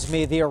 reminds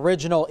me the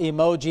original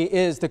emoji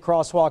is the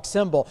crosswalk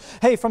symbol.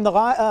 Hey, from the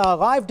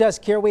live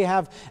desk here, we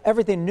have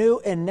everything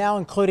new and now,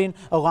 including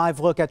a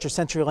live look at your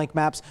CenturyLink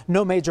maps.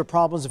 No major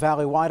problems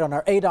valley-wide on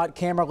our ADOT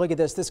camera. Look at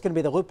this. This is going to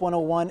be the Loop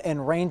 101 and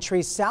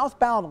Raintree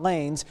southbound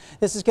lanes.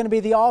 This is going to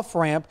be the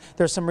off-ramp.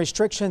 There's some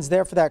restrictions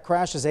there for that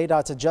crash as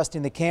ADOT's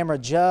adjusting the camera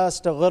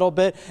just a little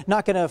bit.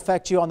 Not going to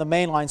affect you on the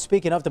main line.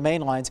 Speaking of the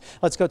main lines,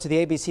 let's go to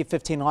the ABC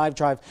 15 live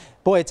drive.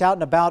 Boy, it's out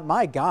and about.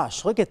 My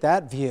gosh, look at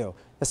that view.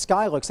 The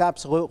sky looks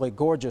absolutely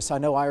gorgeous. I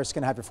know Iris is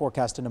going to have your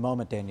forecast in a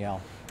moment, Danielle.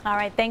 All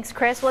right, thanks,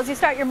 Chris. Well, as you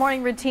start your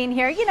morning routine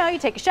here, you know, you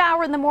take a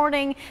shower in the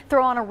morning,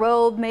 throw on a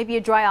robe, maybe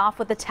you dry off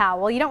with a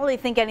towel. You don't really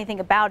think anything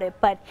about it,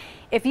 but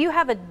if you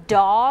have a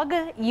dog,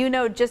 you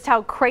know just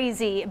how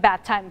crazy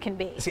bath time can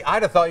be. See,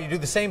 I'd have thought you'd do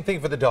the same thing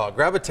for the dog.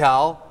 Grab a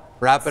towel,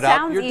 wrap it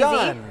up, you're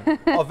done.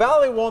 A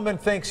Valley woman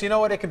thinks, you know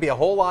what, it can be a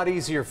whole lot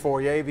easier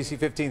for you. ABC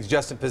 15's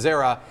Justin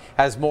Pizzera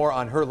has more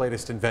on her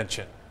latest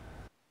invention.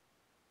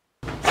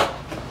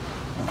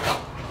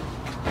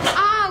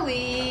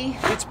 Ollie!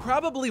 It's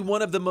probably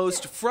one of the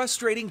most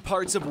frustrating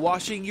parts of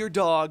washing your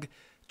dog,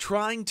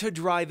 trying to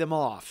dry them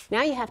off.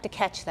 Now you have to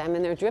catch them,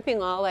 and they're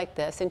dripping all like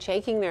this and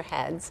shaking their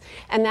heads,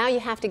 and now you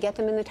have to get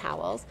them in the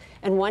towels,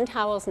 and one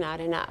towel's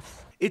not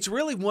enough. It's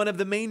really one of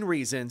the main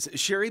reasons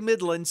Sherry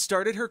Midland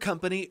started her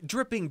company,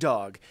 Dripping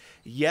Dog.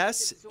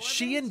 Yes,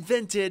 she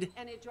invented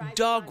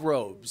dog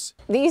robes.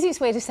 The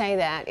easiest way to say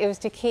that is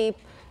to keep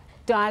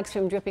dogs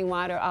from dripping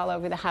water all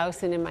over the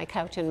house and in my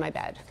couch and my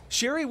bed.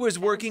 Sherry was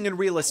working in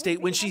real estate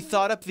when she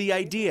thought up the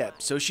idea,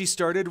 so she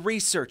started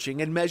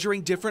researching and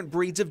measuring different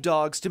breeds of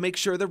dogs to make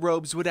sure the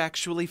robes would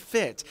actually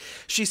fit.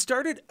 She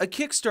started a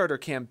Kickstarter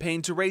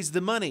campaign to raise the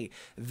money.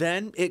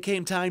 Then it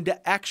came time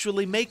to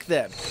actually make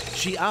them.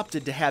 She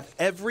opted to have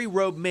every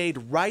robe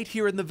made right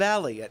here in the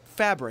Valley at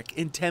Fabric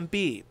in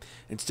Tempe,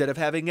 instead of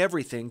having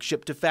everything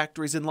shipped to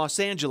factories in Los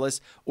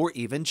Angeles or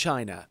even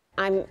China.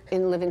 I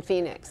live in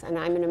Phoenix, and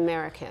I'm an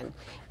American,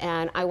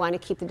 and I want to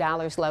keep the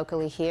dollars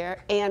locally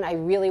here, and I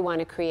really want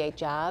to create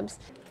jobs.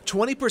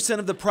 20%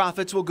 of the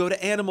profits will go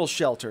to animal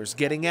shelters,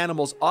 getting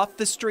animals off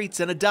the streets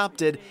and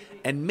adopted,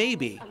 and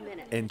maybe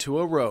into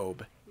a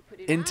robe.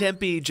 In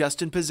Tempe,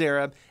 Justin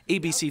Pizzera,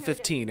 ABC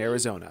 15,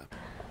 Arizona.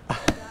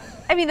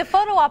 I mean, the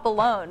photo op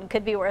alone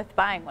could be worth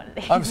buying one of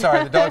these. I'm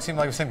sorry, the dog seemed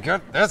like it was saying,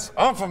 "Good, that's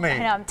on for me." I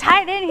know, I'm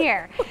tied in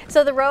here.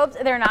 So the robes,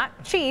 they're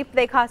not cheap.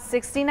 They cost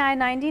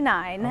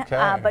 $69.99.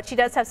 Okay. But she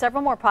does have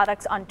several more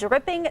products on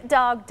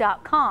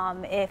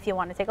drippingdog.com if you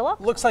want to take a look.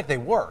 Looks like they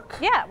work.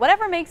 Yeah,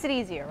 whatever makes it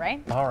easier,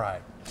 right? All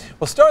right.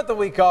 We'll start the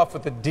week off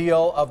with the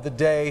deal of the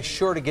day,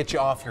 sure to get you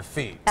off your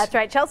feet. That's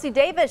right. Chelsea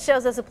Davis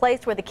shows us a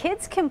place where the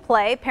kids can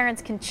play,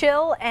 parents can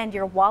chill, and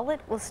your wallet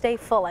will stay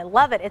full. I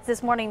love it. It's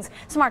this morning's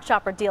Smart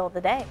Shopper deal of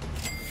the day.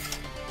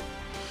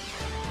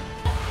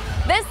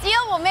 This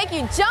deal will make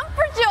you jump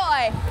for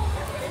joy.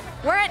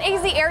 We're at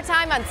AZ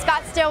Airtime on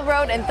Scottsdale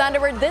Road in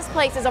Thunderbird. This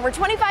place is over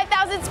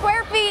 25,000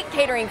 square feet,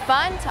 catering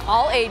fun to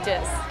all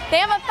ages. They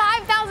have a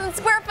 5,000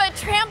 square foot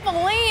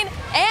trampoline,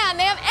 and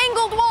they have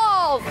angled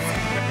walls.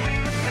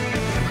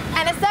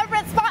 And a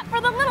separate spot for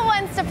the little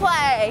ones to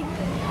play.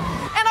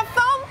 And a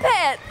foam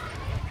pit.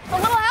 The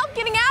little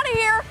getting out of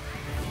here.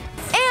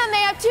 And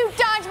they have 2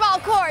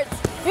 dodgeball courts.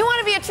 If you want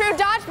to be a true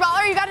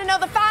dodgeballer, you got to know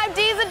the 5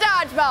 Ds of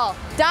dodgeball.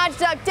 Dodge,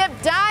 duck, dip,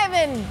 dive,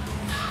 and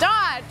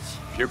dodge.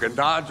 You can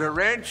dodge a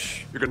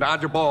wrench, you can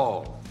dodge a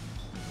ball.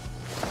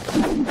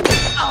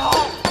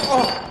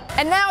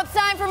 And now it's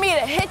time for me to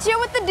hit you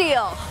with the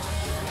deal.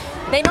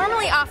 They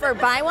normally offer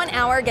buy 1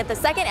 hour, get the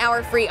second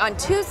hour free on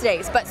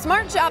Tuesdays, but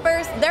Smart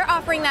Shoppers, they're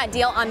offering that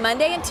deal on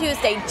Monday and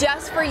Tuesday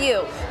just for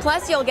you.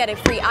 Plus, you'll get a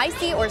free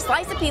icy or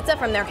slice of pizza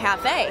from their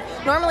cafe.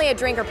 Normally, a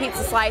drink or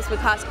pizza slice would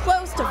cost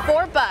close to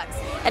 $4.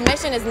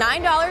 Admission is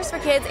 $9 for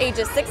kids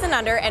ages 6 and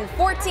under and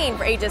 $14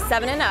 for ages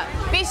 7 and up.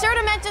 Be sure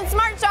to mention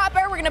Smart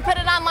Shopper. We're going to put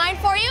it online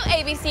for you,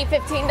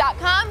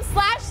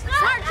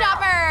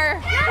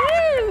 abc15.com/smartshopper.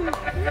 Woo!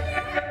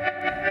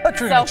 I thought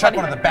you were going to chuck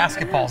one of the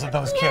basketballs at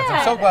those kids.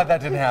 I'm so glad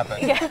that didn't happen.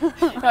 Yeah.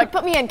 They're like,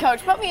 put me in,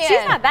 coach, put me in.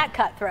 She's not that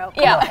cutthroat.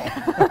 Yeah.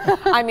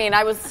 I mean,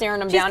 I was staring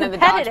them down in the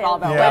dodgeball,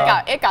 though.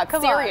 Yeah. It got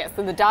serious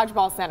in the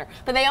dodgeball center.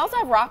 But they also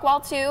have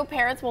Rockwall, too.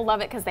 Parents will love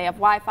it because they have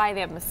Wi-Fi.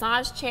 They have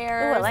massage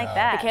chairs. Ooh, I like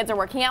that. The kids are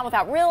working out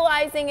without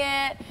realizing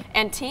it.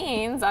 And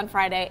teens on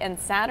Friday and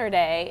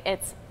Saturday,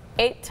 it's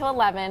 8 to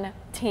 11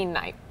 teen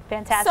night.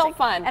 Fantastic. So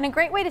fun. And a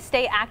great way to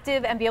stay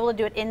active and be able to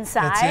do it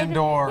inside. It's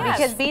indoors. Yes.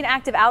 Because being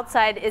active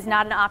outside is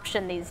not an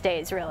option these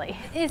days, really.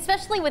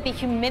 Especially with the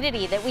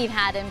humidity that we've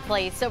had in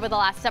place over the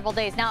last several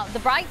days. Now, the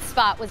bright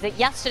spot was that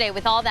yesterday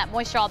with all that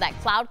moisture, all that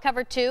cloud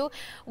cover too,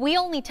 we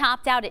only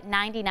topped out at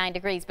 99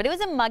 degrees, but it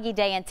was a muggy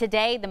day, and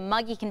today the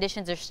muggy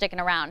conditions are sticking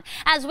around.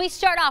 As we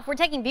start off, we're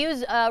taking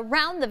views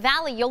around the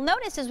valley. You'll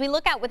notice as we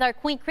look out with our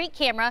Queen Creek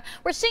camera,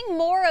 we're seeing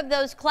more of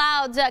those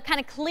clouds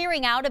kind of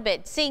clearing out a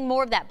bit, seeing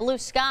more of that blue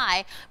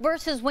sky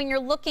versus when you're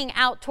looking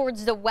out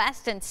towards the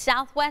west and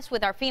southwest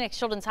with our Phoenix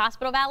Children's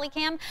Hospital Valley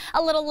cam,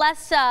 a little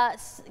less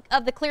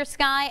of the clear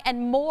sky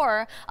and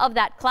more of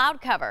that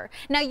cloud cover.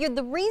 Now,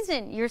 the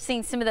reason you're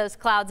seeing some of those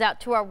clouds out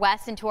to our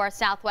west and to our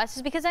southwest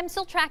is because I'm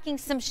still tracking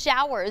some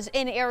showers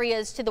in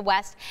areas to the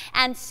west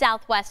and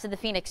southwest of the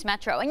Phoenix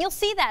Metro. And you'll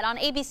see that on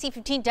ABC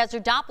 15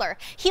 Desert Doppler.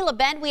 Gila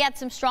Bend, we had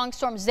some strong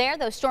storms there.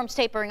 Those storms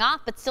tapering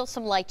off, but still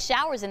some light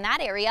showers in that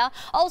area.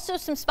 Also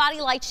some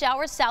spotty light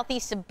showers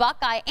southeast of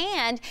Buckeye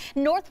and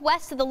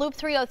northwest of the Loop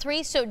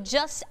 303, so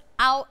just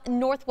out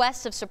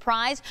northwest of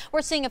Surprise,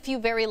 we're seeing a few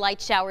very light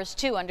showers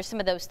too under some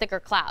of those thicker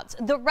clouds.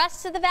 The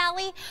rest of the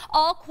valley,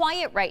 all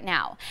quiet right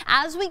now.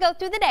 As we go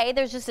through the day,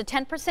 there's just a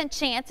 10%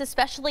 chance,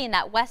 especially in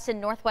that west and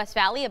northwest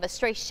valley, of a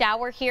stray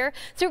shower here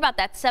through about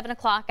that 7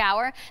 o'clock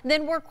hour.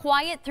 Then we're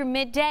quiet through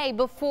midday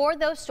before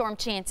those storm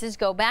chances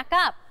go back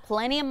up.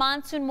 Plenty of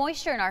monsoon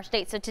moisture in our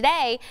state, so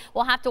today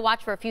we'll have to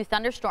watch for a few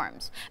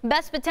thunderstorms.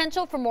 Best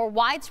potential for more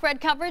widespread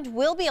coverage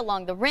will be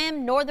along the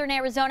rim, northern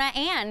Arizona,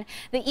 and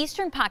the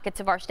eastern pockets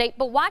of our state.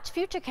 But watch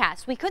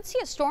Futurecast. We could see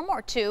a storm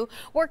or two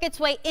work its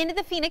way into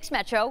the Phoenix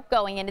Metro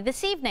going into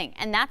this evening.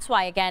 And that's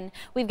why, again,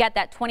 we've got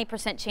that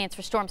 20% chance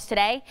for storms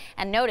today.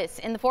 And notice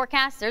in the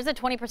forecast, there's a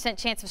 20%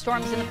 chance of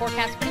storms in the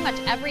forecast pretty much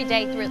every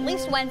day through at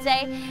least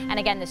Wednesday and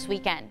again this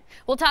weekend.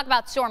 We'll talk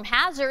about storm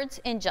hazards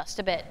in just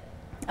a bit.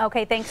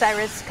 Okay, thanks,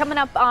 Iris. Coming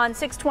up on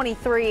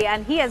 623,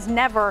 and he has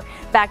never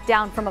backed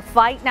down from a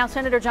fight. Now,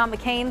 Senator John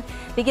McCain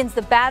begins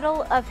the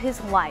battle of his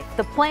life.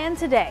 The plan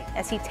today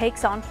as he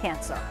takes on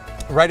cancer.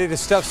 Ready to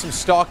stuff some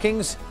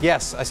stockings?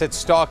 Yes, I said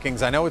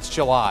stockings. I know it's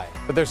July,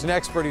 but there's an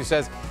expert who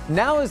says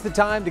now is the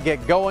time to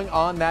get going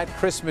on that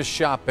Christmas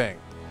shopping.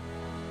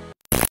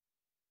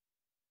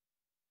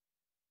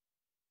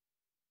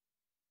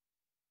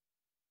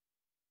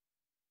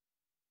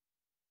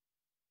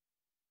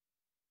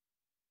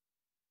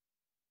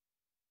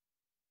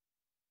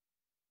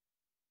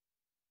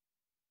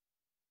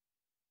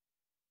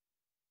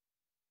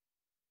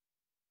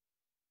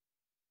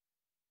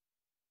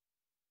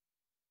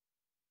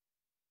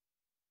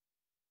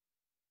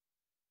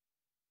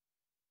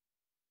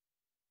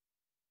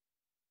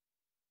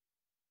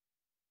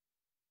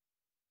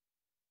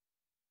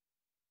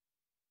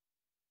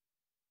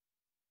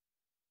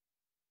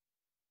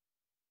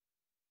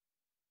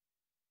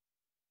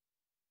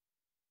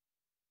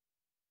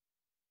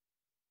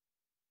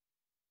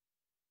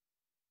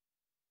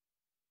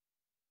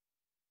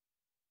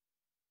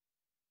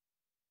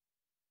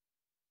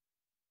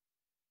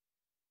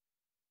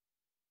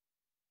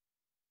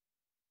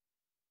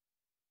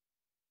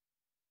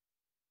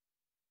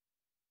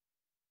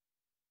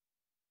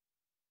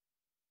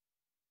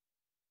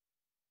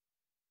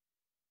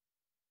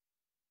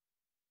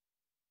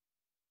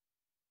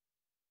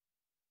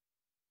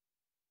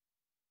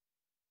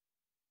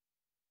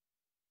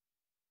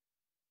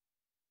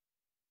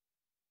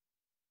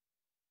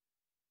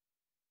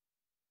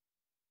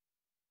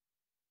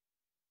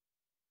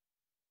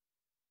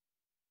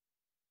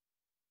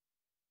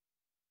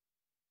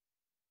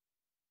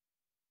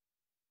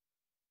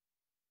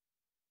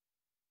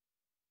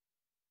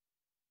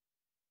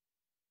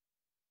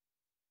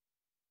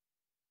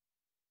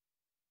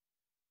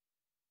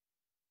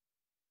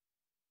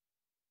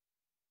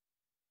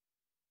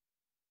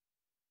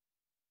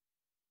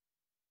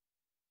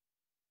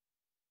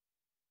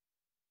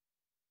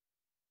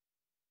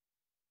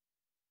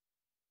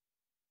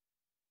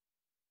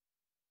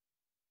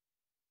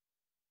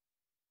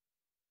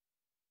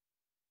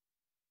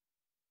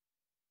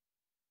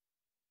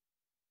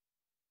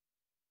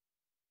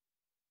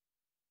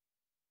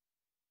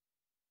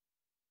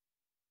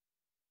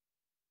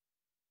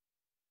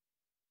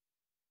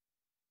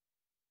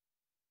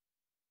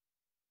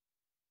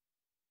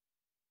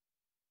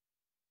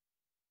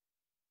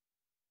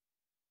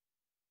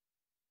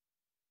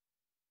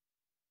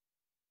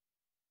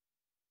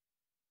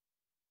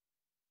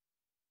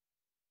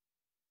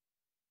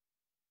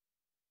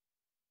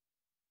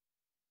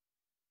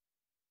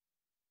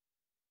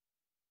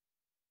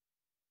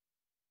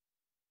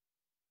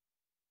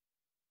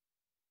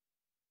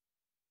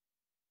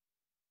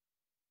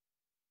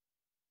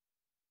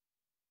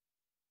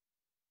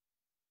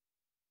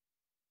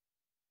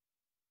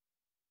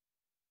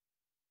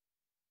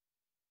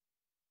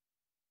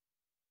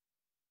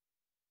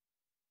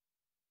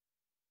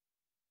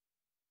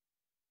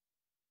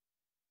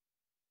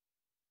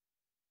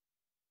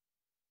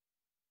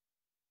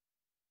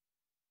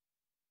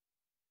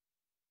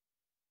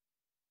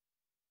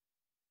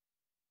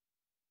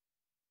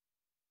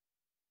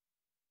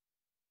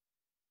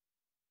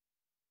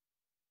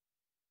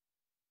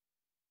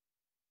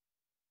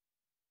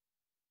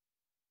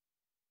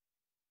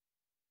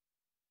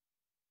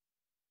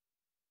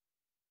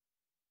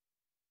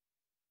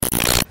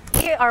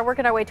 We are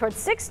working our way towards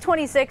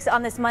 6:26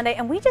 on this Monday,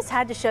 and we just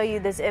had to show you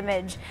this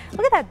image.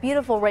 Look at that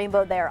beautiful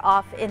rainbow there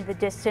off in the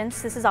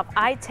distance. This is off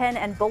I-10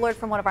 and Bullard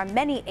from one of our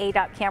many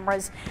ADOT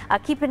cameras.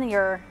 Keeping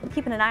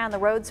an eye on the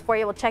roads for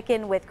you. We'll check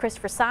in with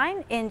Christopher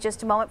Sign in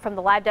just a moment from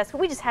the live desk.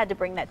 We just had to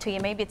bring that to you.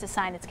 Maybe it's a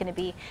sign it's going to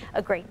be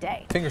a great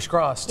day. Fingers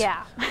crossed.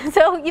 Yeah.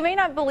 So you may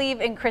not believe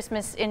in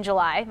Christmas in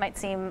July. It might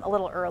seem a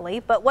little early,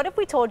 but what if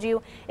we told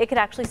you it could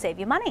actually save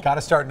you money? Got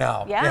to start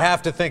now. Yeah. You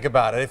have to think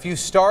about it. If you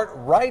start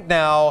right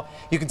now,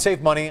 you can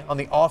save money on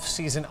the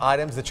off-season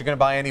items that you're going to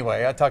buy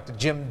anyway. I talked to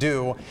Jim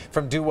Dew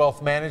from Dew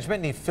Wealth Management,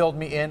 and he filled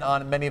me in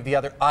on many of the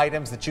other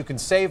items that you can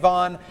save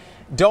on.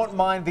 Don't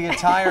mind the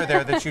attire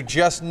there that you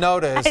just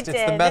noticed. It's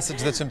the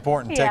message that's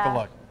important. Yeah. Take a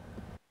look.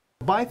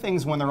 Buy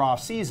things when they're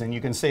off-season.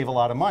 You can save a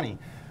lot of money.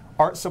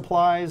 Art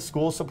supplies,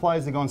 school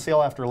supplies, they go on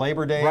sale after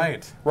Labor Day.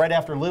 Right. Right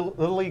after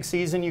Little League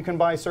season, you can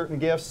buy certain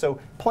gifts. So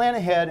plan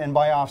ahead and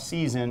buy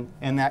off-season,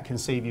 and that can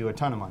save you a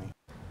ton of money.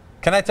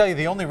 Can I tell you,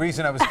 the only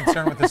reason I was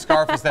concerned with the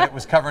scarf is that it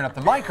was covering up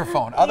the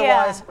microphone.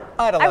 Otherwise,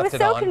 I'd have left it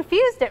on. I was so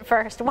confused at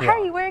first. Why Yeah.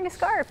 are you wearing a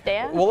scarf,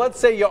 Dan? Well, let's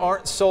say you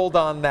aren't sold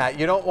on that.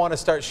 You don't want to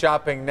start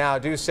shopping now.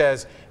 Dew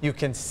says you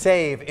can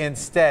save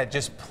instead.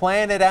 Just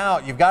plan it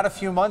out. You've got a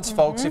few months,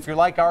 folks. If you're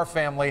like our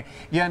family,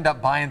 you end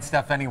up buying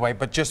stuff anyway,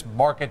 but just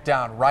mark it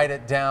down, write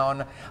it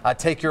down,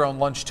 take your own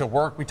lunch to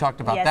work. We talked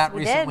about that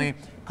recently.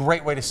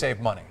 Great way to save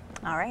money.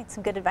 All right,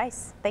 some good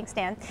advice. Thanks,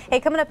 Dan. Hey,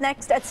 coming up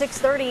next at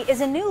 6:30,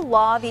 is a new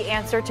law the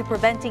answer to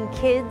preventing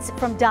kids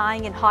from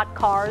dying in hot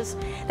cars?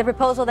 The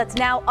proposal that's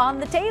now on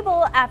the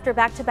table after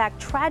back-to-back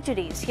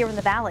tragedies here in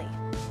the Valley.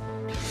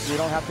 We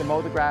don't have to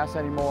mow the grass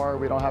anymore.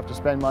 We don't have to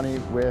spend money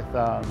with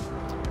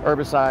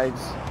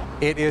herbicides.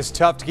 It is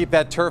tough to keep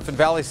that turf in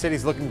Valley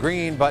cities looking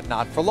green, but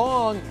not for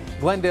long.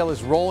 Glendale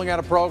is rolling out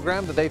a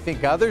program that they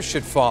think others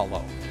should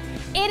follow.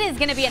 It is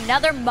going to be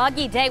another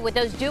muggy day with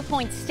those dew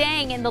points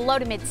staying in the low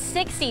to mid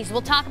 60s.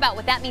 We'll talk about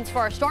what that means for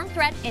our storm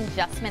threat in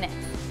just minutes.